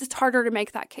outside, it's harder to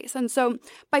make that case. And so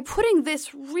by putting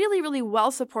this really, really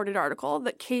well supported article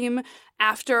that came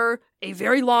after a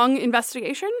very long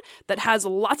investigation that has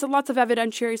lots and lots of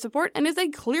evidentiary support and is a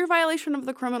clear violation of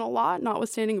the criminal law,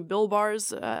 notwithstanding Bill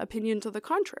Barr's opinion to the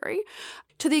contrary.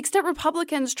 To the extent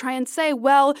Republicans try and say,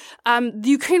 well, the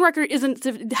Ukraine record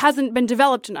hasn't been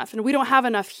developed enough and we don't have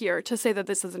enough here to say that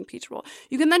this is impeachable,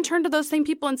 you can then turn to those same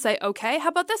people and say, okay, how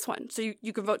about this one? So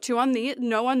you can vote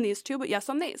no on these two, but yes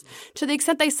on these. To the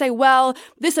extent they say, well,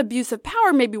 this abuse of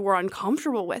power, maybe we're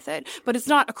uncomfortable with it, but it's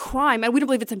not a crime and we don't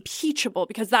believe it's impeachable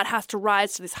because that has to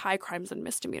rise to these high crimes and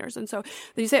misdemeanors. And so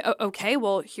then you say, okay,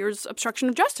 well, here's obstruction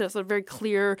of justice, a very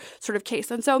clear sort of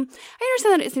case. And so I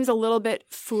understand that it seems a little bit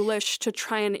foolish to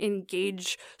try and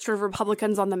engage sort of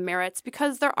Republicans on the merits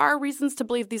because there are reasons to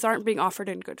believe these aren't being offered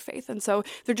in good faith. And so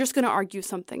they're just going to argue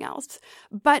something else.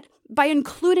 But by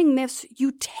including this,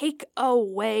 you take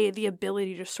away the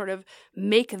ability to sort of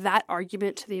make that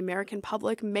argument to the American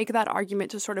public, make that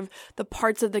argument to sort of the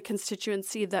parts of the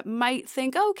constituency that might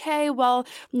think, okay, well,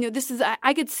 this is,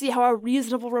 I could see how a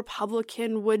reasonable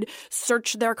Republican would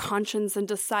search their conscience and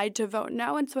decide to vote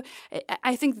no. And so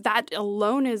I think that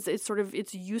alone is sort of,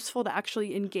 it's useful to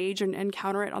actually engage and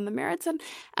counter it on the merits. And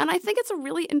I think it's a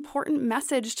really important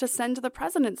message to send to the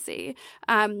presidency,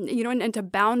 and to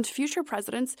bound future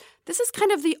presidents. This is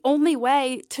kind of the only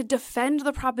way to defend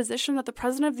the proposition that the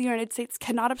president of the United States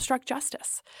cannot obstruct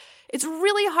justice. It's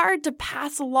really hard to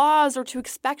pass laws or to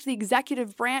expect the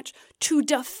executive branch to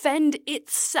defend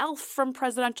itself from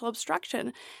presidential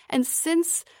obstruction. And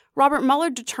since Robert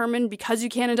Mueller determined because you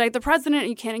can't indict the president and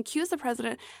you can't accuse the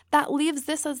president, that leaves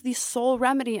this as the sole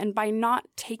remedy. And by not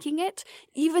taking it,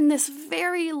 even this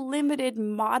very limited,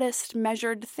 modest,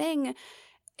 measured thing,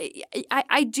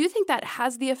 I do think that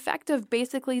has the effect of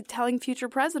basically telling future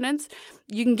presidents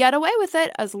you can get away with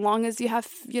it as long as you have,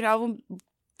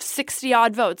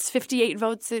 60-odd votes, 58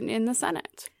 votes in the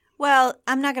Senate. Well,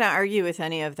 I'm not going to argue with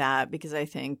any of that because I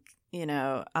think,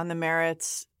 on the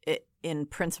merits, in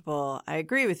principle, I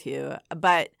agree with you.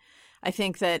 But I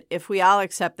think that if we all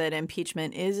accept that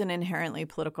impeachment is an inherently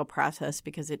political process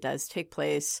because it does take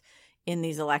place in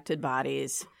these elected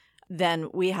bodies, then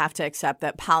we have to accept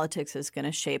that politics is going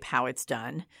to shape how it's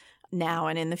done now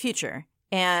and in the future.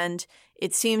 And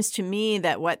it seems to me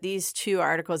that what these two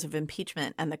articles of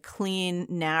impeachment and the clean,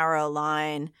 narrow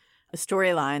line, a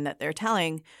storyline that they're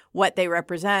telling, what they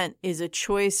represent is a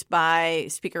choice by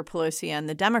Speaker Pelosi and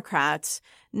the Democrats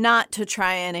not to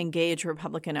try and engage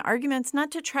Republican arguments,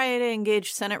 not to try to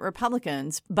engage Senate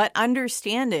Republicans, but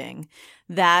understanding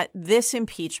that this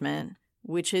impeachment,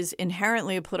 which is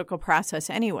inherently a political process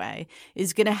anyway,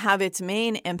 is going to have its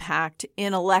main impact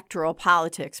in electoral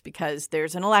politics because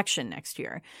there's an election next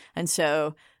year. And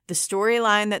so the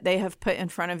storyline that they have put in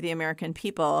front of the American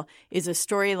people is a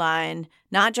storyline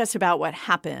not just about what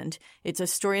happened. It's a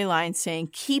storyline saying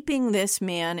keeping this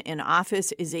man in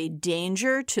office is a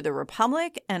danger to the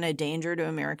republic and a danger to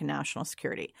American national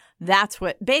security. That's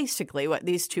basically what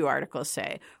these two articles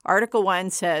say. Article 1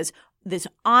 says this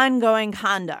ongoing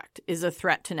conduct is a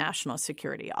threat to national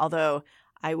security, although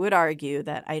I would argue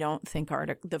that I don't think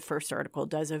the first article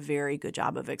does a very good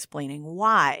job of explaining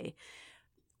why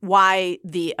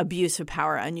the abuse of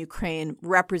power on Ukraine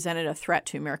represented a threat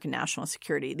to American national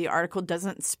security. The article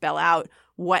doesn't spell out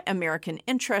what American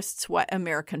interests, what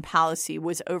American policy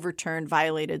was overturned,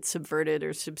 violated, subverted,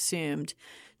 or subsumed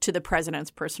to the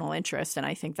president's personal interest. And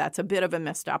I think that's a bit of a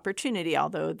missed opportunity,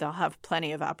 although they'll have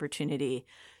plenty of opportunity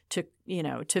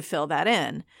to fill that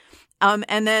in.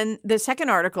 And then the second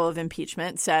article of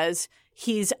impeachment says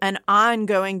he's an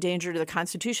ongoing danger to the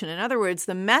Constitution. In other words,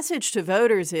 the message to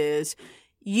voters is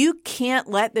you can't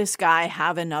let this guy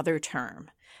have another term.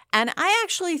 And I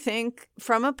actually think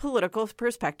from a political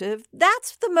perspective,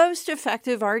 that's the most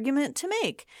effective argument to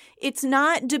make. It's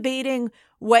not debating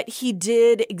what he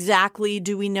did exactly.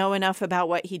 Do we know enough about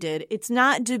what he did? It's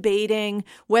not debating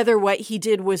whether what he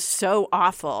did was so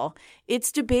awful.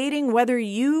 It's debating whether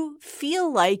you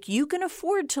feel like you can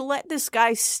afford to let this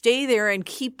guy stay there and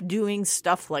keep doing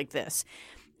stuff like this.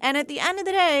 And at the end of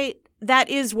the day, that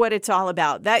is what it's all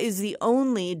about. That is the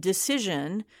only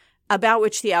decision about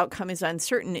which the outcome is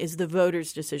uncertain is the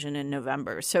voters' decision in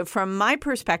November. So from my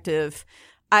perspective,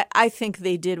 I think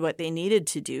they did what they needed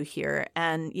to do here.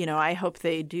 And, I hope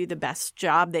they do the best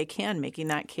job they can making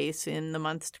that case in the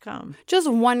months to come. Just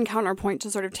one counterpoint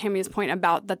to sort of Tammy's point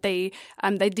about that they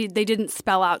didn't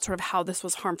spell out sort of how this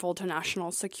was harmful to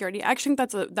national security. I actually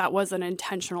think that was an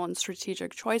intentional and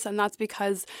strategic choice. And that's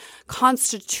because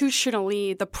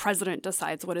constitutionally, the president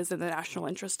decides what is in the national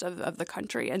interest of the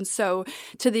country. And so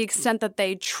to the extent that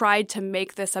they tried to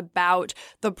make this about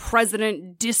the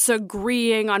president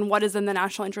disagreeing on what is in the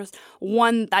national interest,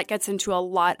 one, that gets into a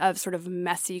lot of sort of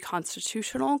messy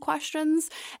constitutional questions,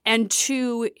 and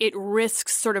two, it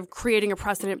risks sort of creating a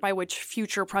precedent by which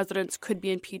future presidents could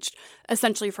be impeached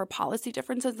essentially for policy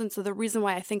differences. And so the reason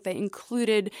why I think they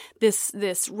included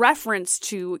this reference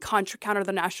to counter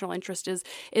the national interest is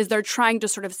they're trying to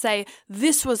sort of say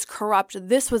this was corrupt,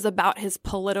 this was about his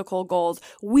political goals.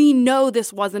 We know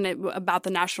this wasn't about the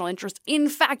national interest. In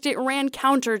fact, it ran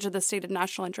counter to the stated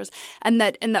national interest, and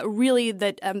that really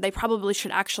they probably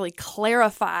should actually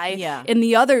clarify in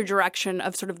the other direction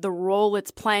of sort of the role it's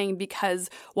playing, because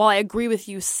while I agree with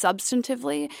you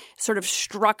substantively, sort of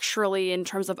structurally in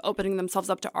terms of opening themselves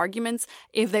up to arguments,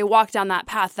 if they walk down that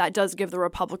path, that does give the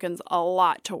Republicans a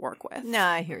lot to work with. No,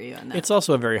 I hear you on that. It's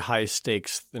also a very high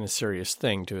stakes and a serious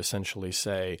thing to essentially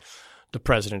say the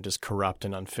president is corrupt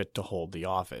and unfit to hold the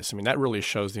office. I mean, that really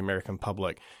shows the American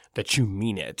public that you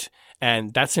mean it.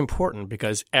 And that's important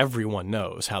because everyone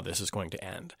knows how this is going to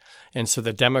end. And so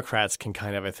the Democrats can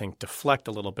kind of, I think, deflect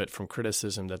a little bit from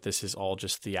criticism that this is all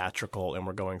just theatrical and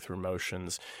we're going through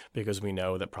motions, because we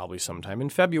know that probably sometime in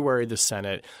February, the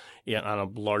Senate, on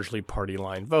a largely party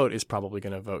line vote, is probably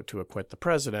going to vote to acquit the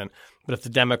president. But if the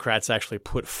Democrats actually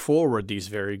put forward these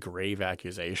very grave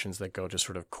accusations that go to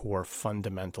sort of core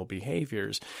fundamental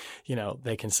behaviors,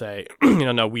 they can say,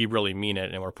 no, we really mean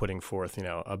it and we're putting forth,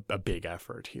 a big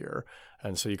effort here.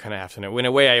 And so you kind of have to know. In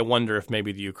a way, I wonder if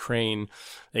maybe the Ukraine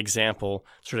example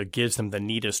sort of gives them the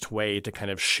neatest way to kind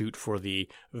of shoot for the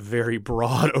very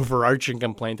broad, overarching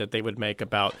complaint that they would make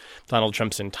about Donald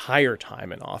Trump's entire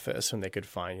time in office. And they could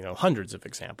find, hundreds of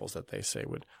examples that they say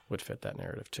would fit that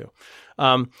narrative too.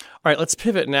 All right, let's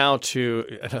pivot now to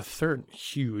a third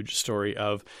huge story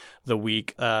of the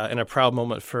week, and a proud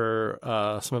moment for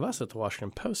some of us at the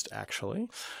Washington Post, actually.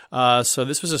 So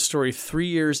this was a story 3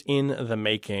 years in the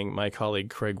making. My colleague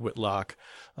Craig Whitlock,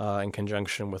 in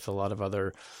conjunction with a lot of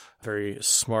other very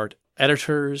smart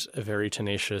editors, very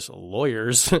tenacious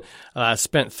lawyers,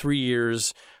 spent 3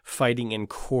 years fighting in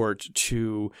court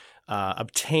to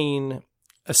obtain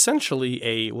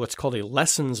essentially what's called a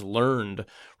lessons learned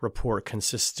report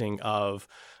consisting of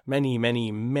many,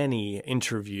 many, many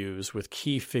interviews with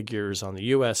key figures on the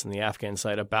U.S. and the Afghan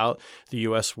side about the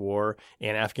U.S. war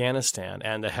in Afghanistan.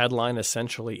 And the headline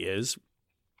essentially is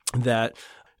that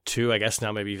 2, I guess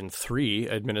now maybe even 3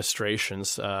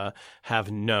 administrations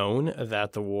have known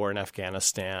that the war in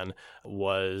Afghanistan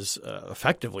was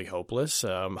effectively hopeless,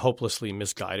 hopelessly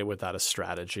misguided without a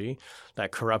strategy,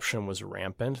 that corruption was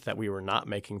rampant, that we were not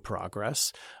making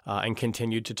progress, and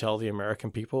continued to tell the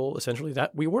American people essentially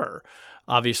that we were.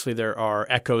 Obviously, there are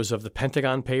echoes of the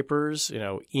Pentagon Papers,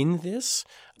 in this.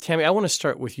 Tammy, I want to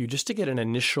start with you just to get an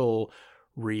initial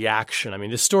reaction. I mean,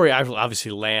 this story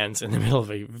obviously lands in the middle of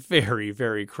a very,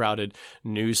 very crowded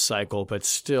news cycle, but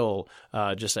still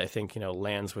just, I think,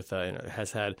 lands with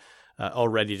has had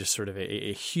already just sort of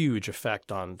a huge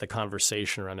effect on the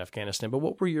conversation around Afghanistan. But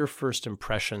what were your first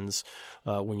impressions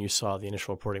when you saw the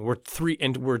initial reporting?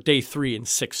 We're day 3 in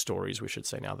 6 stories, we should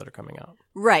say, now that are coming out.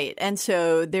 Right. And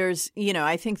so there's,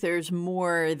 I think there's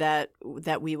more that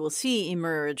we will see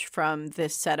emerge from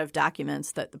this set of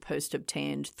documents that the Post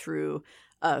obtained through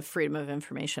a Freedom of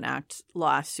Information Act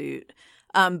lawsuit.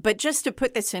 But just to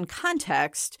put this in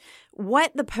context,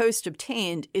 what the Post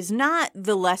obtained is not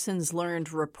the lessons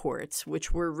learned reports,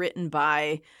 which were written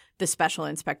by the Special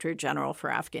Inspector General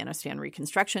for Afghanistan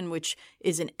Reconstruction, which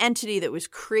is an entity that was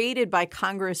created by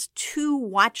Congress to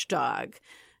watchdog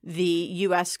the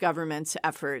U.S. government's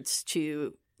efforts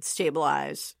to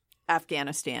stabilize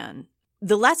Afghanistan.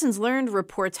 The lessons learned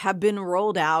reports have been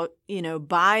rolled out,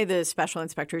 by the Special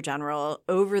Inspector General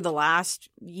over the last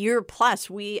year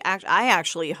plus. I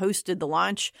actually hosted the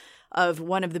launch of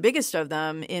one of the biggest of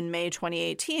them in May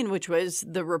 2018, which was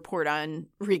the report on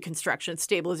reconstruction,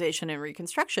 stabilization and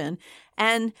reconstruction.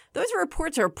 And those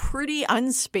reports are pretty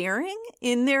unsparing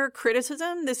in their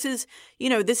criticism. This is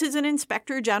an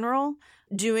Inspector General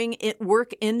doing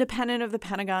work independent of the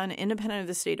Pentagon, independent of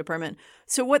the State Department.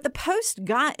 So what the Post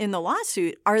got in the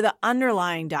lawsuit are the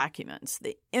underlying documents,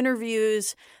 the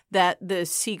interviews that the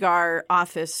CIGAR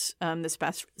office,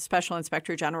 the Special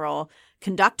Inspector General,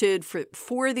 conducted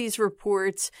for these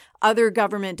reports, other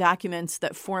government documents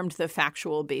that formed the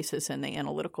factual basis and the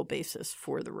analytical basis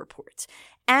for the reports.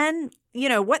 And,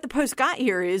 what the Post got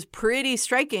here is pretty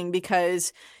striking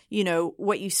because,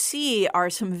 what you see are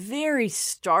some very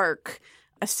stark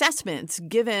assessments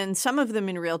given, some of them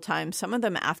in real time, some of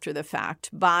them after the fact,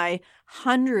 by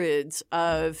hundreds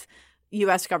of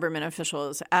U.S. government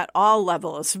officials at all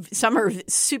levels. Some are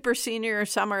super senior,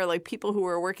 some are like people who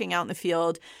are working out in the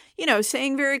field,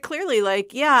 saying very clearly,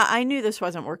 like, yeah, I knew this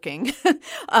wasn't working.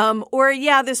 Or,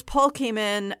 yeah, this poll came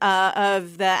in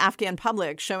of the Afghan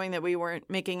public showing that we weren't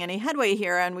making any headway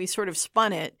here, and we sort of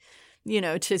spun it,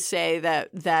 to say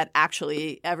that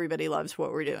actually everybody loves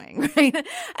what we're doing, right?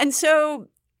 And so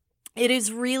it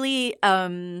is really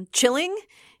chilling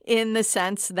in the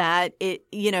sense that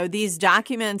these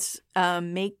documents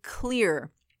make clear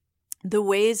the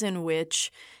ways in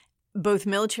which both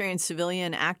military and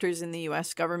civilian actors in the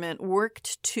U.S. government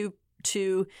worked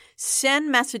to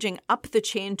send messaging up the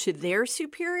chain to their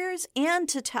superiors and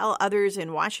to tell others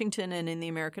in Washington and in the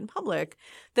American public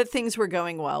that things were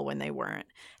going well when they weren't.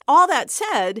 All that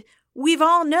said, we've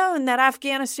all known that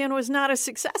Afghanistan was not a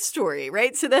success story,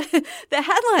 right? So the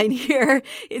headline here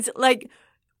is like,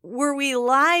 were we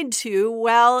lied to?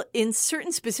 Well, in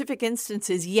certain specific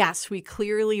instances, yes, we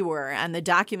clearly were. And the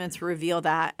documents reveal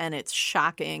that, and it's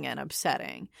shocking and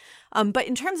upsetting. But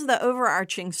in terms of the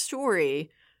overarching story,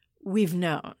 we've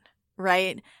known,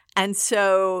 right? And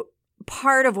so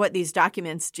part of what these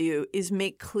documents do is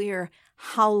make clear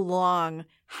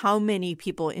how many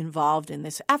people involved in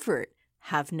this effort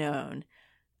have known,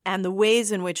 and the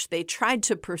ways in which they tried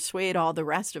to persuade all the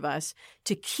rest of us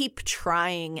to keep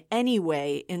trying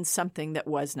anyway in something that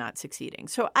was not succeeding.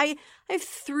 So I have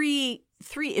three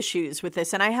issues with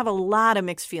this, and I have a lot of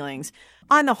mixed feelings.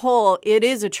 On the whole, it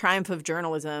is a triumph of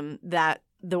journalism that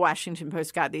the Washington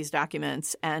Post got these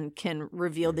documents and can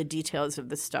reveal the details of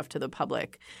this stuff to the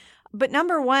public. But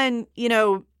number one,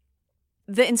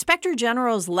 the Inspector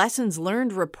General's lessons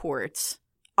learned reports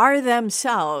are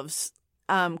themselves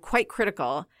quite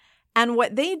critical. And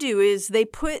what they do is they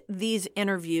put these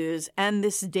interviews and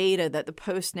this data that the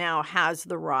Post now has,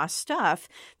 the raw stuff,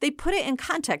 they put it in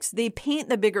context. They paint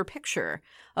the bigger picture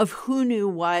of who knew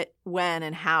what, when,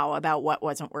 and how about what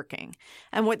wasn't working.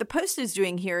 And what the Post is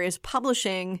doing here is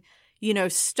publishing,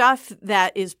 stuff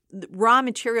that is raw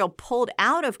material pulled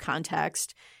out of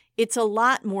context. It's a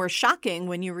lot more shocking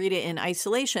when you read it in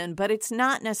isolation, but it's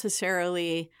not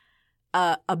necessarily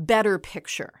a better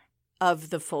picture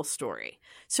of the full story.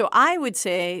 So I would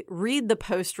say read the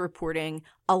Post reporting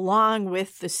along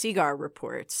with the CIGAR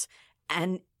reports,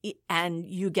 and and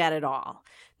you get it all.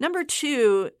 Number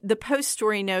two, the Post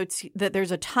story notes that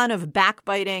there's a ton of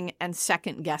backbiting and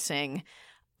second guessing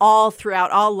all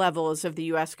throughout all levels of the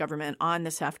U.S. government on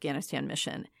this Afghanistan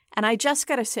mission. And I just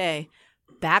got to say,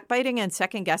 backbiting and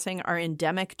second guessing are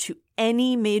endemic to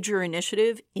any major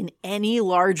initiative in any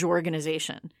large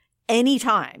organization.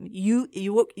 Anytime you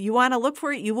want to look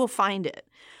for it, you will find it.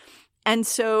 And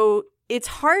so it's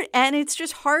hard, and it's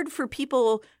just hard for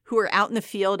people who are out in the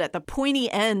field at the pointy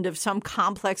end of some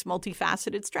complex,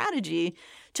 multifaceted strategy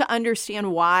to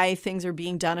understand why things are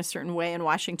being done a certain way in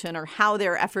Washington or how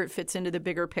their effort fits into the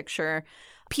bigger picture.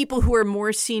 People who are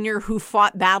more senior, who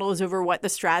fought battles over what the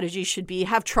strategy should be,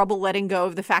 have trouble letting go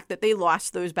of the fact that they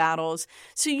lost those battles.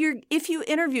 So if you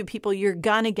interview people, you're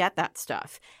going to get that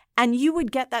stuff. And you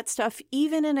would get that stuff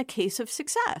even in a case of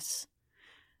success.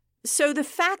 So the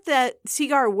fact that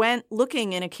Seagar went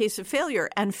looking in a case of failure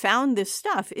and found this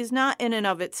stuff is not in and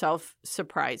of itself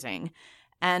surprising.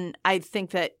 And I think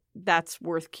that that's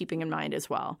worth keeping in mind as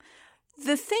well.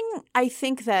 The thing I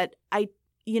think that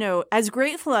as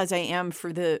grateful as I am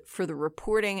for the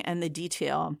reporting and the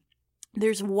detail,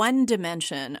 there's one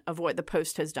dimension of what the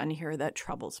Post has done here that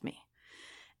troubles me.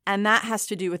 And that has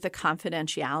to do with the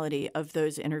confidentiality of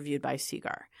those interviewed by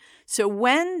Seagar. So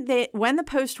when the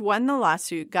Post won the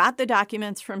lawsuit, got the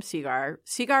documents from Seagar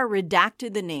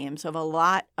redacted the names of a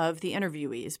lot of the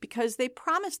interviewees because they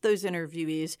promised those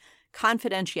interviewees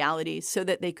confidentiality so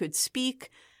that they could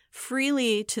speak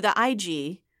freely to the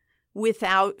IG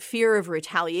without fear of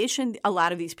retaliation. A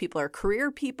lot of these people are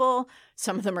career people.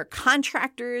 Some of them are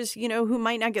contractors, who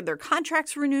might not get their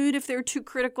contracts renewed if they're too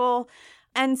critical.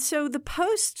 And so the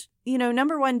Post,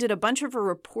 number one, did a bunch of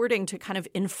reporting to kind of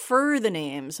infer the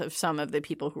names of some of the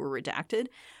people who were redacted.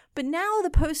 But now the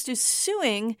Post is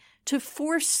suing to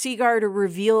force Seagar to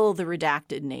reveal the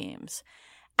redacted names.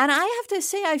 And I have to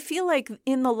say, I feel like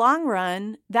in the long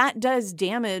run, that does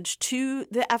damage to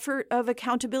the effort of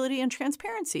accountability and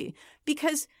transparency.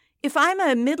 Because if I'm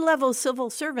a mid-level civil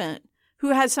servant who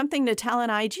has something to tell an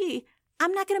IG,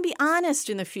 I'm not going to be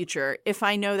honest in the future if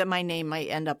I know that my name might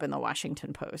end up in the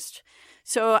Washington Post.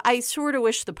 So I sort of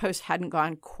wish the Post hadn't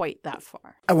gone quite that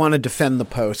far. I want to defend the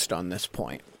Post on this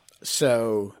point.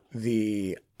 So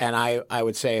I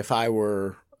would say if I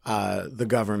were the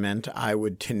government, I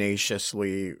would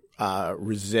tenaciously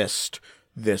resist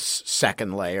this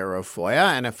second layer of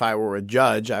FOIA. And if I were a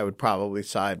judge, I would probably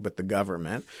side with the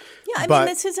government. Yeah, I mean,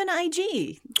 this is an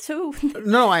IG. So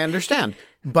no, I understand.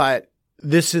 But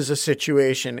this is a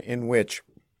situation in which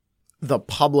the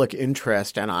public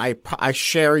interest, and I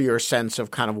share your sense of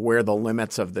kind of where the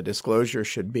limits of the disclosure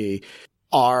should be,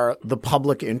 are the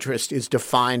public interest is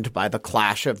defined by the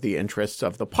clash of the interests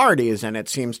of the parties. And it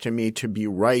seems to me to be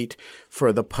right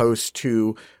for the Post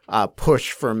to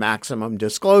push for maximum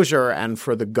disclosure and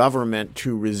for the government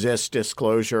to resist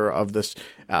disclosure of this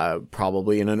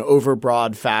probably in an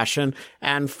overbroad fashion,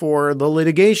 and for the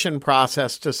litigation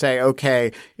process to say,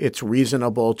 okay, it's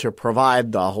reasonable to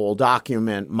provide the whole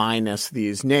document minus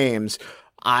these names.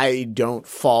 I don't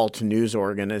fault news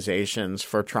organizations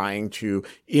for trying to,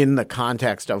 in the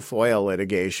context of FOIA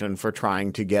litigation, for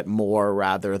trying to get more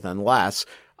rather than less.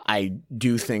 I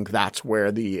do think that's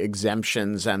where the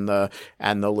exemptions and the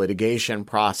litigation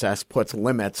process puts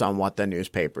limits on what the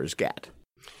newspapers get.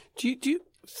 Do you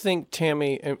think,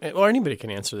 Tammy, or anybody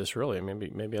can answer this really,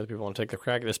 maybe other people want to take the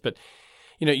crack at this, but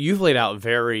you've laid out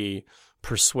very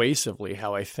persuasively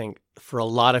how I think for a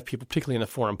lot of people, particularly in the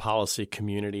foreign policy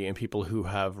community and people who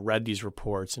have read these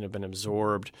reports and have been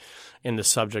absorbed in the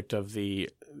subject of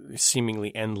the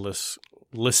seemingly endless,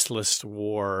 listless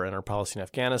war and our policy in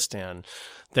Afghanistan,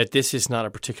 that this is not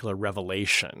a particular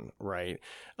revelation, right?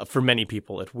 For many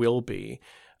people, it will be.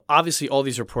 Obviously, all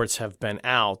these reports have been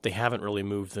out. They haven't really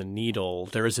moved the needle.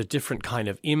 There is a different kind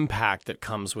of impact that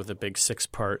comes with a big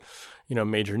 6-part,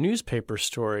 major newspaper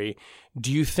story.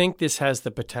 Do you think this has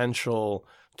the potential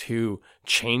to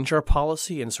change our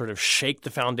policy and sort of shake the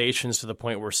foundations to the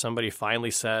point where somebody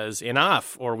finally says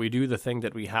enough, or we do the thing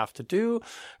that we have to do?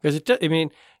 Because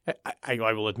I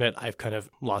will admit I've kind of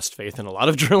lost faith in a lot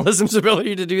of journalism's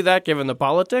ability to do that given the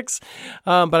politics.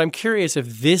 But I'm curious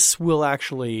if this will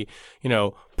actually,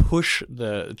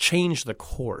 change the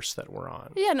course that we're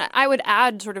on. Yeah, and I would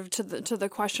add sort of to the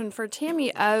question for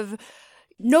Tammy of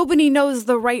nobody knows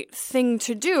the right thing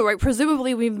to do, right?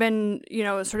 Presumably we've been,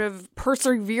 sort of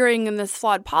persevering in this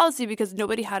flawed policy because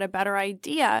nobody had a better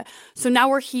idea. So now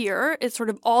we're here. It's sort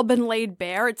of all been laid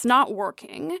bare. It's not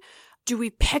working. Do we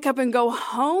pick up and go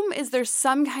home? Is there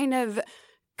some kind of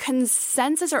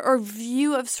consensus or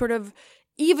view of sort of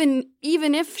even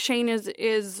if Shane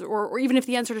is or even if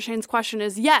the answer to Shane's question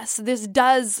is yes, this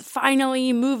does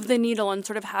finally move the needle and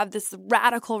sort of have this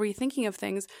radical rethinking of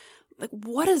things, like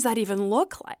what does that even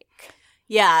look like?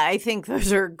 Yeah, I think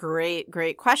those are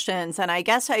great questions. And I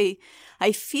guess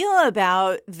I feel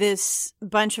about this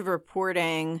bunch of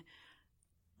reporting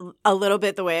a little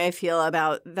bit the way I feel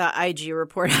about the IG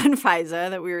report on FISA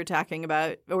that we were talking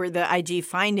about, or the IG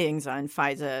findings on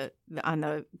FISA, on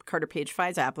the Carter Page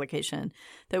FISA application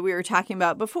that we were talking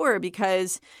about before.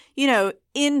 Because, you know,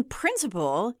 in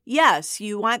principle, yes,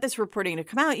 you want this reporting to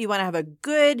come out. You want to have a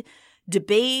good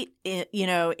debate,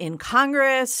 in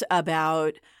Congress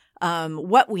about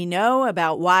what we know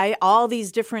about why all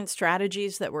these different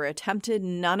strategies that were attempted,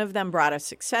 none of them brought us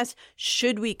success.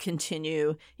 Should we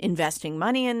continue investing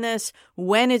money in this?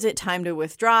 When is it time to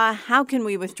withdraw? How can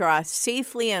we withdraw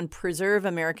safely and preserve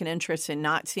American interests in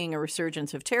not seeing a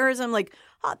resurgence of terrorism?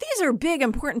 These are big,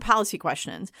 important policy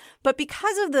questions. But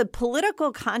because of the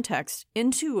political context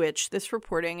into which this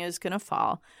reporting is going to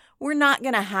fall, we're not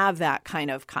going to have that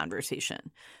kind of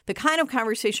conversation. The kind of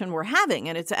conversation we're having,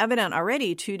 and it's evident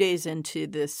already 2 days into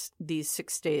these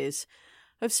 6 days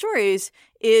of stories,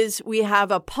 is we have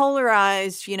a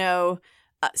polarized,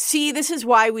 see, this is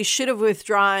why we should have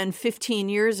withdrawn 15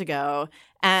 years ago.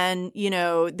 And,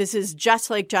 this is just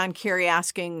like John Kerry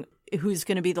asking who's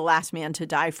going to be the last man to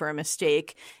die for a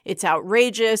mistake. It's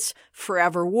outrageous,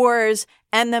 forever wars,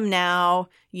 end them now,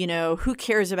 who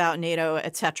cares about NATO,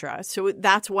 et cetera. So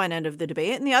that's one end of the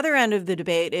debate. And the other end of the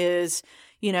debate is,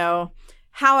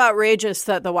 how outrageous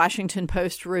that the Washington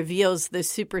Post reveals the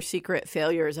super secret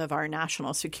failures of our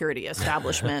national security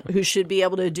establishment, who should be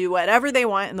able to do whatever they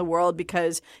want in the world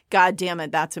because, God damn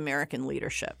it, that's American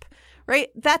leadership. Right?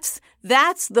 That's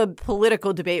the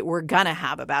political debate we're going to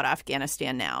have about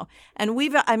Afghanistan now. And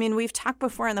we've talked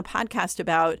before on the podcast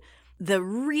about the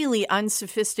really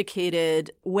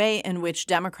unsophisticated way in which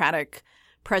Democratic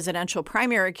presidential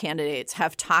primary candidates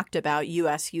have talked about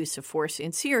U.S. use of force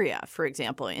in Syria, for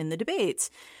example, in the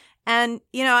debates. And,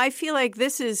 I feel like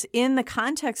this is in the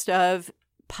context of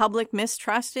public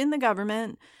mistrust in the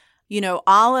government,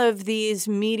 all of these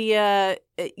media,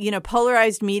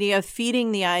 polarized media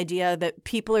feeding the idea that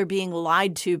people are being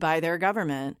lied to by their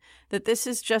government, that this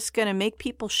is just going to make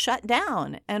people shut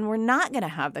down. And we're not going to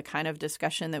have the kind of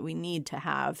discussion that we need to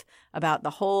have about the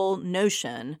whole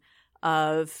notion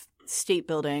of state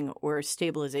building or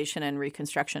stabilization and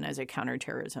reconstruction as a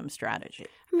counterterrorism strategy.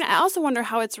 I also wonder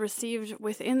how it's received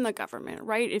within the government,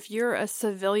 right? If you're a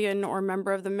civilian or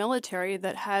member of the military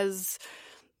that has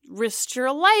risked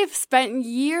your life, spent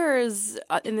years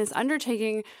in this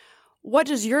undertaking, what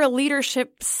does your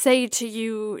leadership say to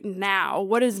you now?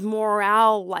 What is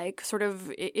morale like? Sort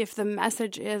of if the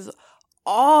message is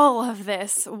all of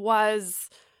this was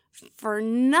for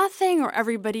nothing or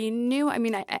everybody knew.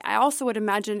 I also would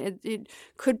imagine it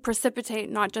could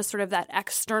precipitate not just sort of that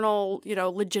external,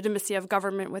 legitimacy of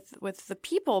government with the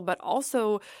people, but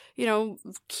also,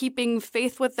 keeping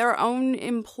faith with their own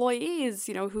employees,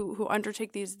 who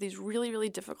undertake these really, really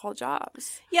difficult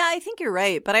jobs. Yeah, I think you're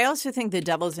right. But I also think the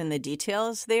devil's in the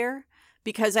details there,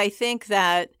 because I think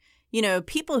that,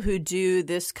 people who do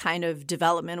this kind of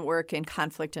development work in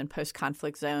conflict and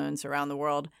post-conflict zones around the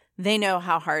world, they know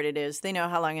how hard it is. They know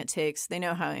how long it takes. They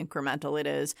know how incremental it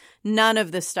is. None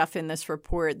of the stuff in this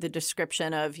report, the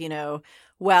description of,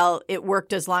 well, it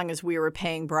worked as long as we were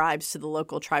paying bribes to the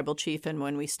local tribal chief, and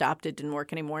when we stopped, it didn't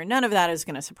work anymore. None of that is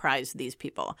going to surprise these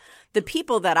people. The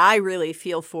people that I really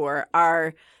feel for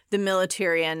are the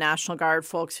military and National Guard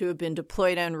folks who have been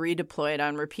deployed and redeployed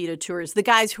on repeated tours, the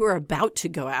guys who are about to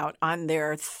go out on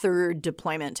their third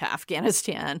deployment to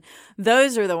Afghanistan.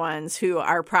 Those are the ones who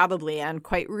are probably and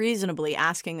quite reasonably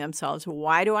asking themselves,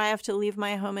 why do I have to leave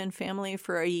my home and family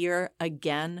for a year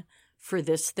again for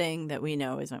this thing that we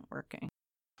know isn't working?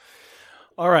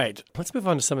 All right, let's move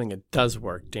on to something that does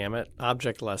work, damn it.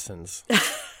 Object lessons.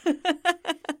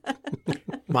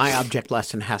 My object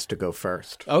lesson has to go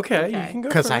first. Okay. You can go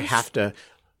because first. I have to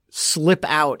slip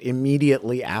out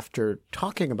immediately after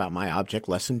talking about my object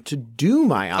lesson to do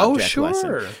my object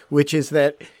lesson, which is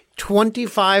that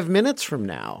 25 minutes from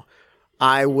now,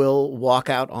 I will walk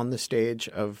out on the stage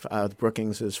of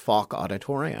Brookings' Falk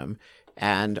Auditorium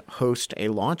and host a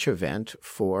launch event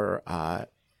for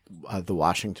the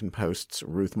Washington Post's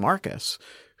Ruth Marcus,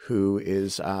 who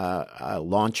is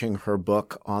launching her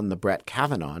book on the Brett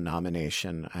Kavanaugh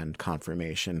nomination and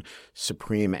confirmation,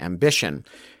 Supreme Ambition.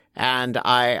 And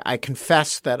I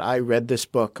confess that I read this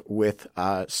book with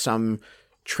some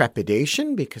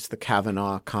trepidation because the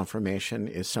Kavanaugh confirmation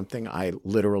is something I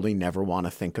literally never want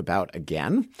to think about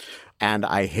again. And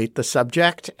I hate the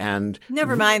subject. And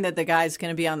never mind that the guy's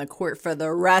going to be on the court for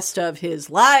the rest of his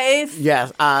life.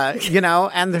 Yes.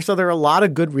 And there are a lot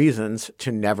of good reasons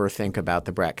to never think about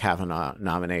the Brett Kavanaugh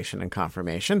nomination and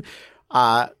confirmation.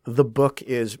 The book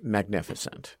is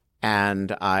magnificent.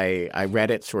 And I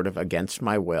read it sort of against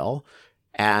my will.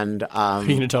 And are you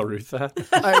going to tell Ruth that?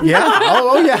 yeah.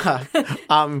 Oh, yeah.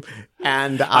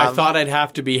 I thought I'd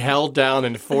have to be held down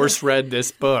and force read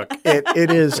this book. It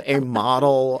is a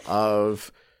model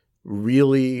of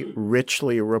really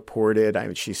richly reported. I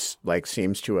mean, she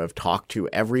seems to have talked to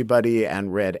everybody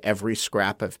and read every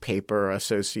scrap of paper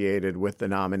associated with the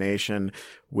nomination,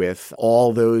 with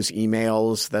all those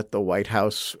emails that the White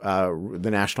House, the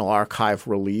National Archive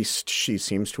released. She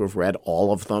seems to have read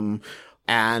all of them.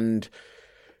 And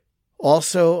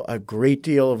also a great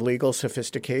deal of legal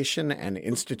sophistication and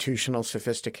institutional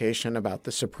sophistication about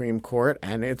the Supreme Court.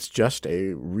 And it's just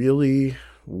a really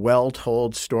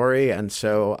well-told story. And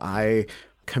so I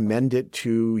commend it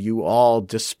to you all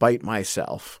despite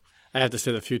myself. I have to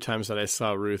say the few times that I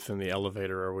saw Ruth in the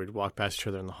elevator or we'd walk past each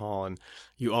other in the hall, and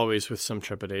you always, with some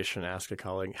trepidation, ask a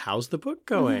colleague, how's the book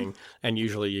going? Mm-hmm. And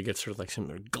usually you get sort of like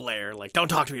some glare, like, don't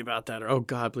talk to me about that, or, oh,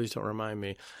 God, please don't remind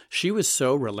me. She was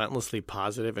so relentlessly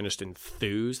positive and just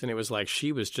enthused, and it was like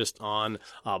she was just on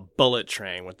a bullet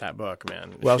train with that book,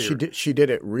 man. Well, she did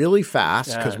it really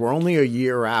fast because we're only a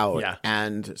year out. Yeah.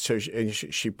 And so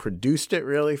she produced it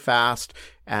really fast,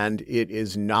 and it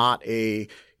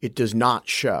does not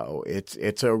show.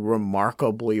 It's a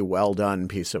remarkably well done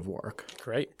piece of work.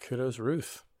 Great. Kudos,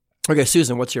 Ruth. Okay,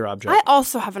 Susan, what's your object? I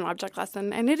also have an object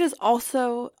lesson, and it is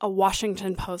also a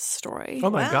Washington Post story.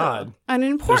 Oh, my God. An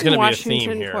important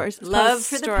Washington Post story. Love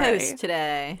for the Post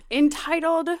today.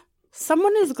 Entitled,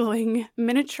 Someone is Gluing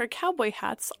Miniature Cowboy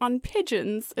Hats on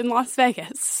Pigeons in Las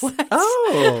Vegas. What?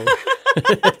 Oh.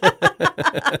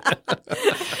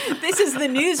 This is the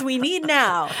news we need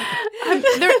now.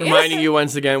 Reminding you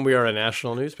once again, we are a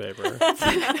national newspaper.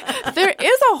 There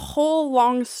is a whole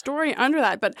long story under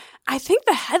that, but I think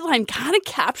the headline kind of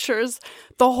captures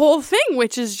the whole thing,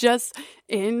 which is just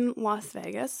in Las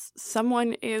Vegas,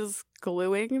 someone is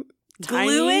gluing.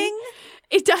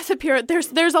 It does appear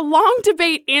there's a long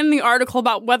debate in the article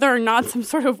about whether or not some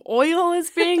sort of oil is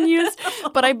being used,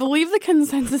 but I believe the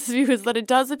consensus view is that it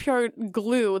does appear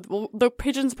glue. The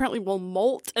pigeons apparently will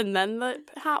molt and then the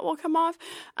hat will come off.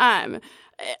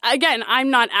 Again, I'm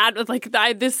not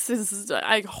this is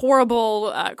a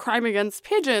horrible crime against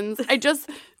pigeons.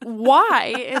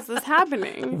 Why is this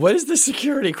happening? What is the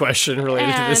security question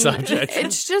related to this object?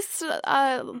 It's just,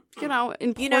 important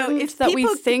that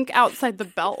we think outside the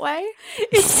beltway.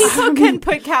 If people can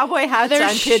put cowboy hats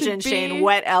on pigeons, Shane,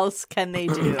 what else can they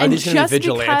do? Are these going to be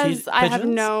vigilante because I have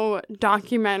no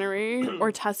documentary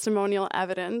or testimonial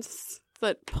evidence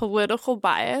that political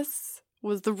bias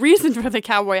was the reason for the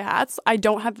cowboy hats. we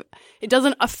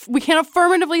can't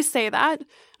affirmatively say that. And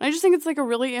I just think it's like a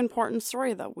really important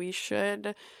story that we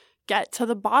should get to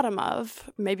the bottom of,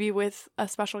 maybe with a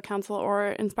special counsel or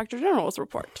inspector general's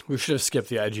report. We should have skipped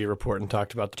the IG report and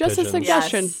talked about the pigeons. Just a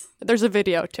suggestion. Yes. There's a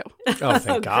video too. Oh,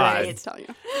 thank God. It's telling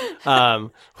you.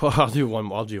 Well,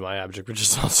 I'll do my object, which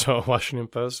is also a Washington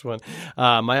Post one.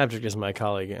 My object is my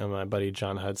colleague and my buddy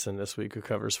John Hudson this week, who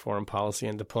covers foreign policy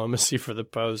and diplomacy for the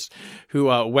Post, who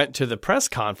went to the press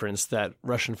conference that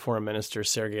Russian Foreign Minister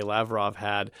Sergei Lavrov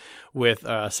had with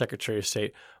Secretary of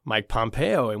State Mike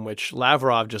Pompeo, in which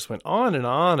Lavrov just went on and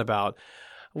on about,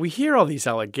 we hear all these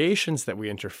allegations that we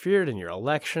interfered in your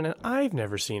election, and I've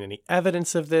never seen any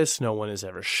evidence of this. No one has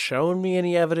ever shown me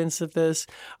any evidence of this.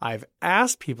 I've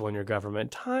asked people in your government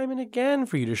time and again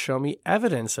for you to show me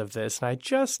evidence of this, and I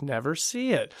just never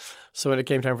see it. So when it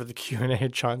came time for the Q&A,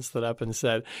 John stood up and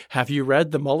said, have you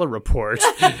read the Mueller report?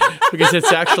 Because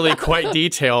it's actually quite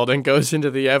detailed and goes into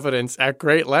the evidence at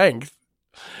great length.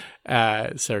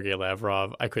 Sergei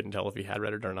Lavrov, I couldn't tell if he had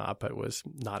read it or not, but was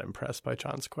not impressed by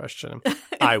John's question.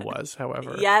 I was,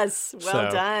 however. Yes,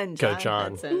 well done, John. Go,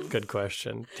 John. Hudson. Good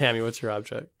question. Tammy, what's your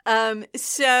object?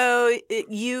 So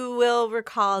you will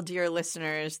recall, dear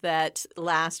listeners, that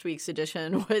last week's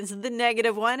edition was the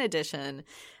 -1 edition,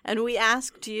 and we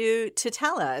asked you to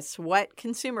tell us what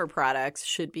consumer products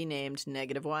should be named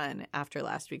 -1 after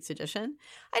last week's edition.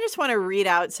 I just want to read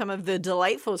out some of the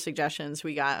delightful suggestions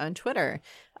we got on Twitter.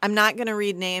 I'm not going to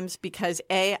read names because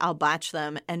A, I'll botch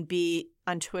them, and B,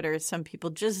 on Twitter, some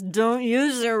people just don't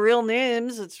use their real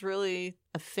names. It's really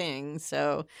a thing.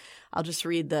 So I'll just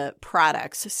read the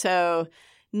products. So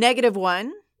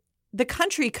 -1, the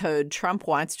country code Trump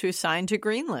wants to assign to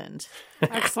Greenland.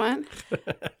 Excellent.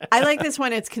 I like this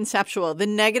one. It's conceptual. The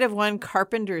 -1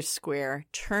 Carpenter's Square.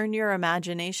 Turn your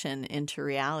imagination into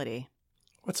reality.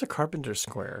 What's a carpenter's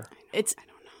square? It's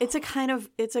a kind of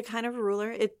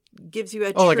ruler. It gives you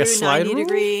a Oh, like true a slide 90 rule?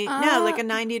 degree. No, like a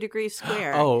 90-degree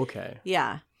square. Oh, okay.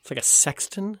 Yeah. It's like a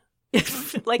sextant?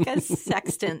 Like a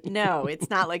sextant. No, it's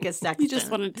not like a sextant. You just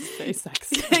wanted to say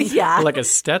sex. Yeah. Like a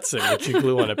Stetson that you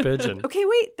glue on a pigeon. Okay,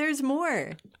 wait, there's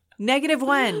more.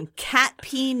 -1 cat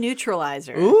pee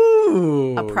neutralizer.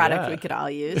 Ooh. A product yeah. we could all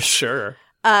use. Sure.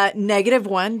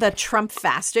 -1 the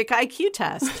Trump-fastic IQ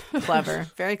test. Clever.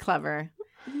 Very clever.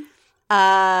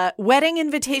 Wedding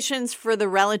invitations for the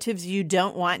relatives you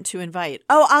don't want to invite.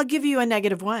 Oh, I'll give you a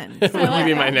 -1. Will you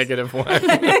be my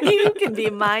 -1? You can be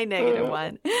my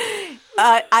 -1.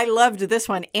 I loved this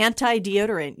one.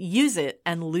 Anti-deodorant. Use it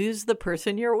and lose the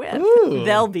person you're with. Ooh.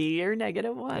 They'll be your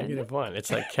 -1. -1.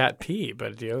 It's like cat pee,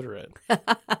 but deodorant.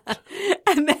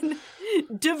 And then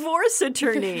divorce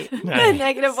attorney. Nice.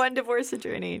 -1 divorce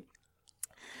attorney.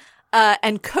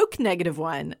 And Coke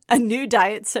 -1, a new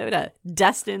diet soda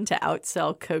destined to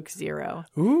outsell Coke Zero.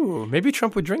 Ooh, maybe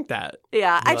Trump would drink that.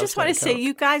 Yeah, I Loves just want to Diet say Coke.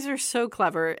 you guys are so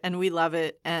clever and we love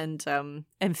it. And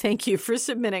thank you for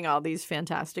submitting all these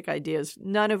fantastic ideas,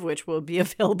 none of which will be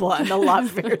available on the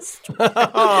Lawfare store.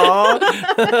 Aw.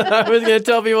 I was going to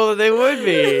tell people that they would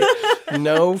be.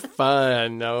 No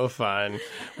fun. No fun.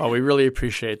 Well, we really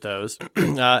appreciate those.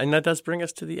 And that does bring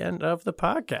us to the end of the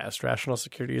podcast. Rational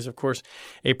Security is, of course,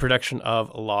 a production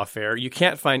of Lawfare. You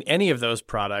can't find any of those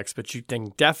products, but you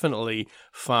can definitely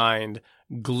find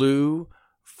glue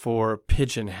for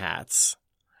pigeon hats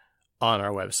on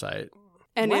our website.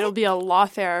 And it'll be a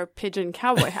Lawfare pigeon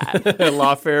cowboy hat.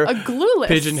 Lawfare A glueless.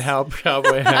 pigeon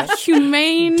cowboy hat.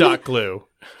 Humane, Dot glue.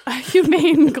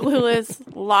 humane glueless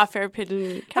Lawfare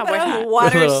pigeon cowboy hat.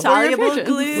 Water-soluble pigeons.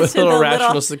 glue With to the little little...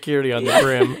 Rational Security on the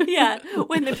brim. Yeah,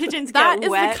 when the pigeons That get is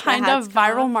wet, the kind hats of come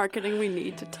viral off. marketing we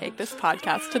need to take this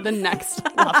podcast to the next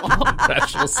level.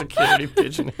 Rational Security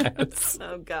pigeon hats.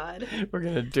 Oh, God. We're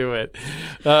going to do it.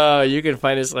 You can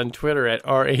find us on Twitter at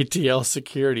RATL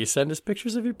Security. Send us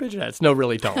pictures of your pigeon hats. No,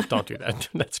 really, don't. Don't do that.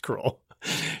 That's cruel.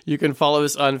 You can follow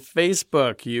us on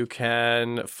Facebook. You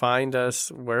can find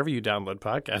us wherever you download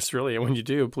podcasts, really. And when you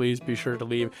do, please be sure to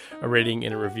leave a rating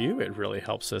and a review. It really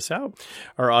helps us out.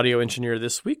 Our audio engineer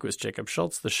this week was Jacob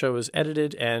Schultz. The show is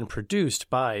edited and produced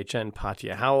by Jen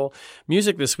Patja Howell.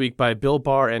 Music this week by Bill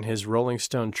Barr and his Rolling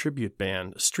Stone tribute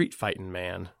band, Street Fightin'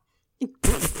 Man.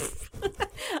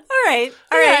 All right.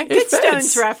 Good It fits.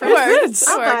 Stones reference. It fits.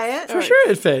 I'll buy it. For sure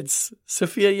it fits.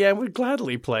 Sophia Yan would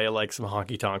gladly play like some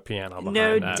honky-tonk piano behind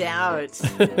No that. doubt.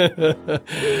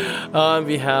 On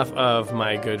behalf of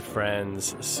my good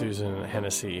friends Susan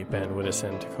Hennessy, Ben Wittes,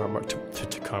 and Tacoma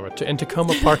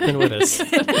Parkman Wittes.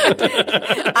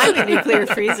 I'm a nuclear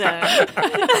free zone.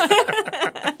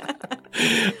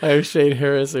 I'm Shane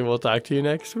Harris, and we'll talk to you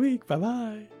next week.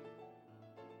 Bye-bye.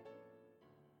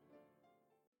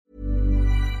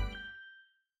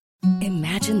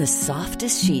 Imagine the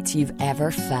softest sheets you've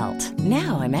ever felt.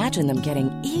 Now imagine them getting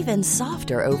even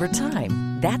softer over time.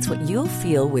 That's what you'll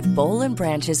feel with Boll &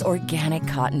 Branch's organic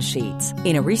cotton sheets.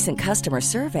 In a recent customer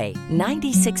survey,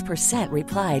 96%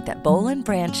 replied that Boll &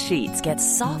 Branch sheets get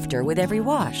softer with every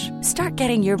wash. Start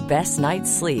getting your best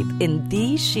night's sleep in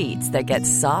these sheets that get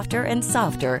softer and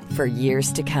softer for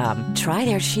years to come. Try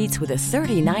their sheets with a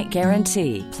 30-night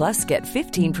guarantee. Plus, get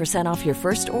 15% off your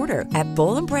first order at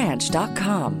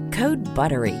bollandbranch.com. Code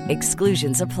BUTTERY.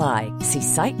 Exclusions apply. See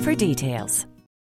site for details.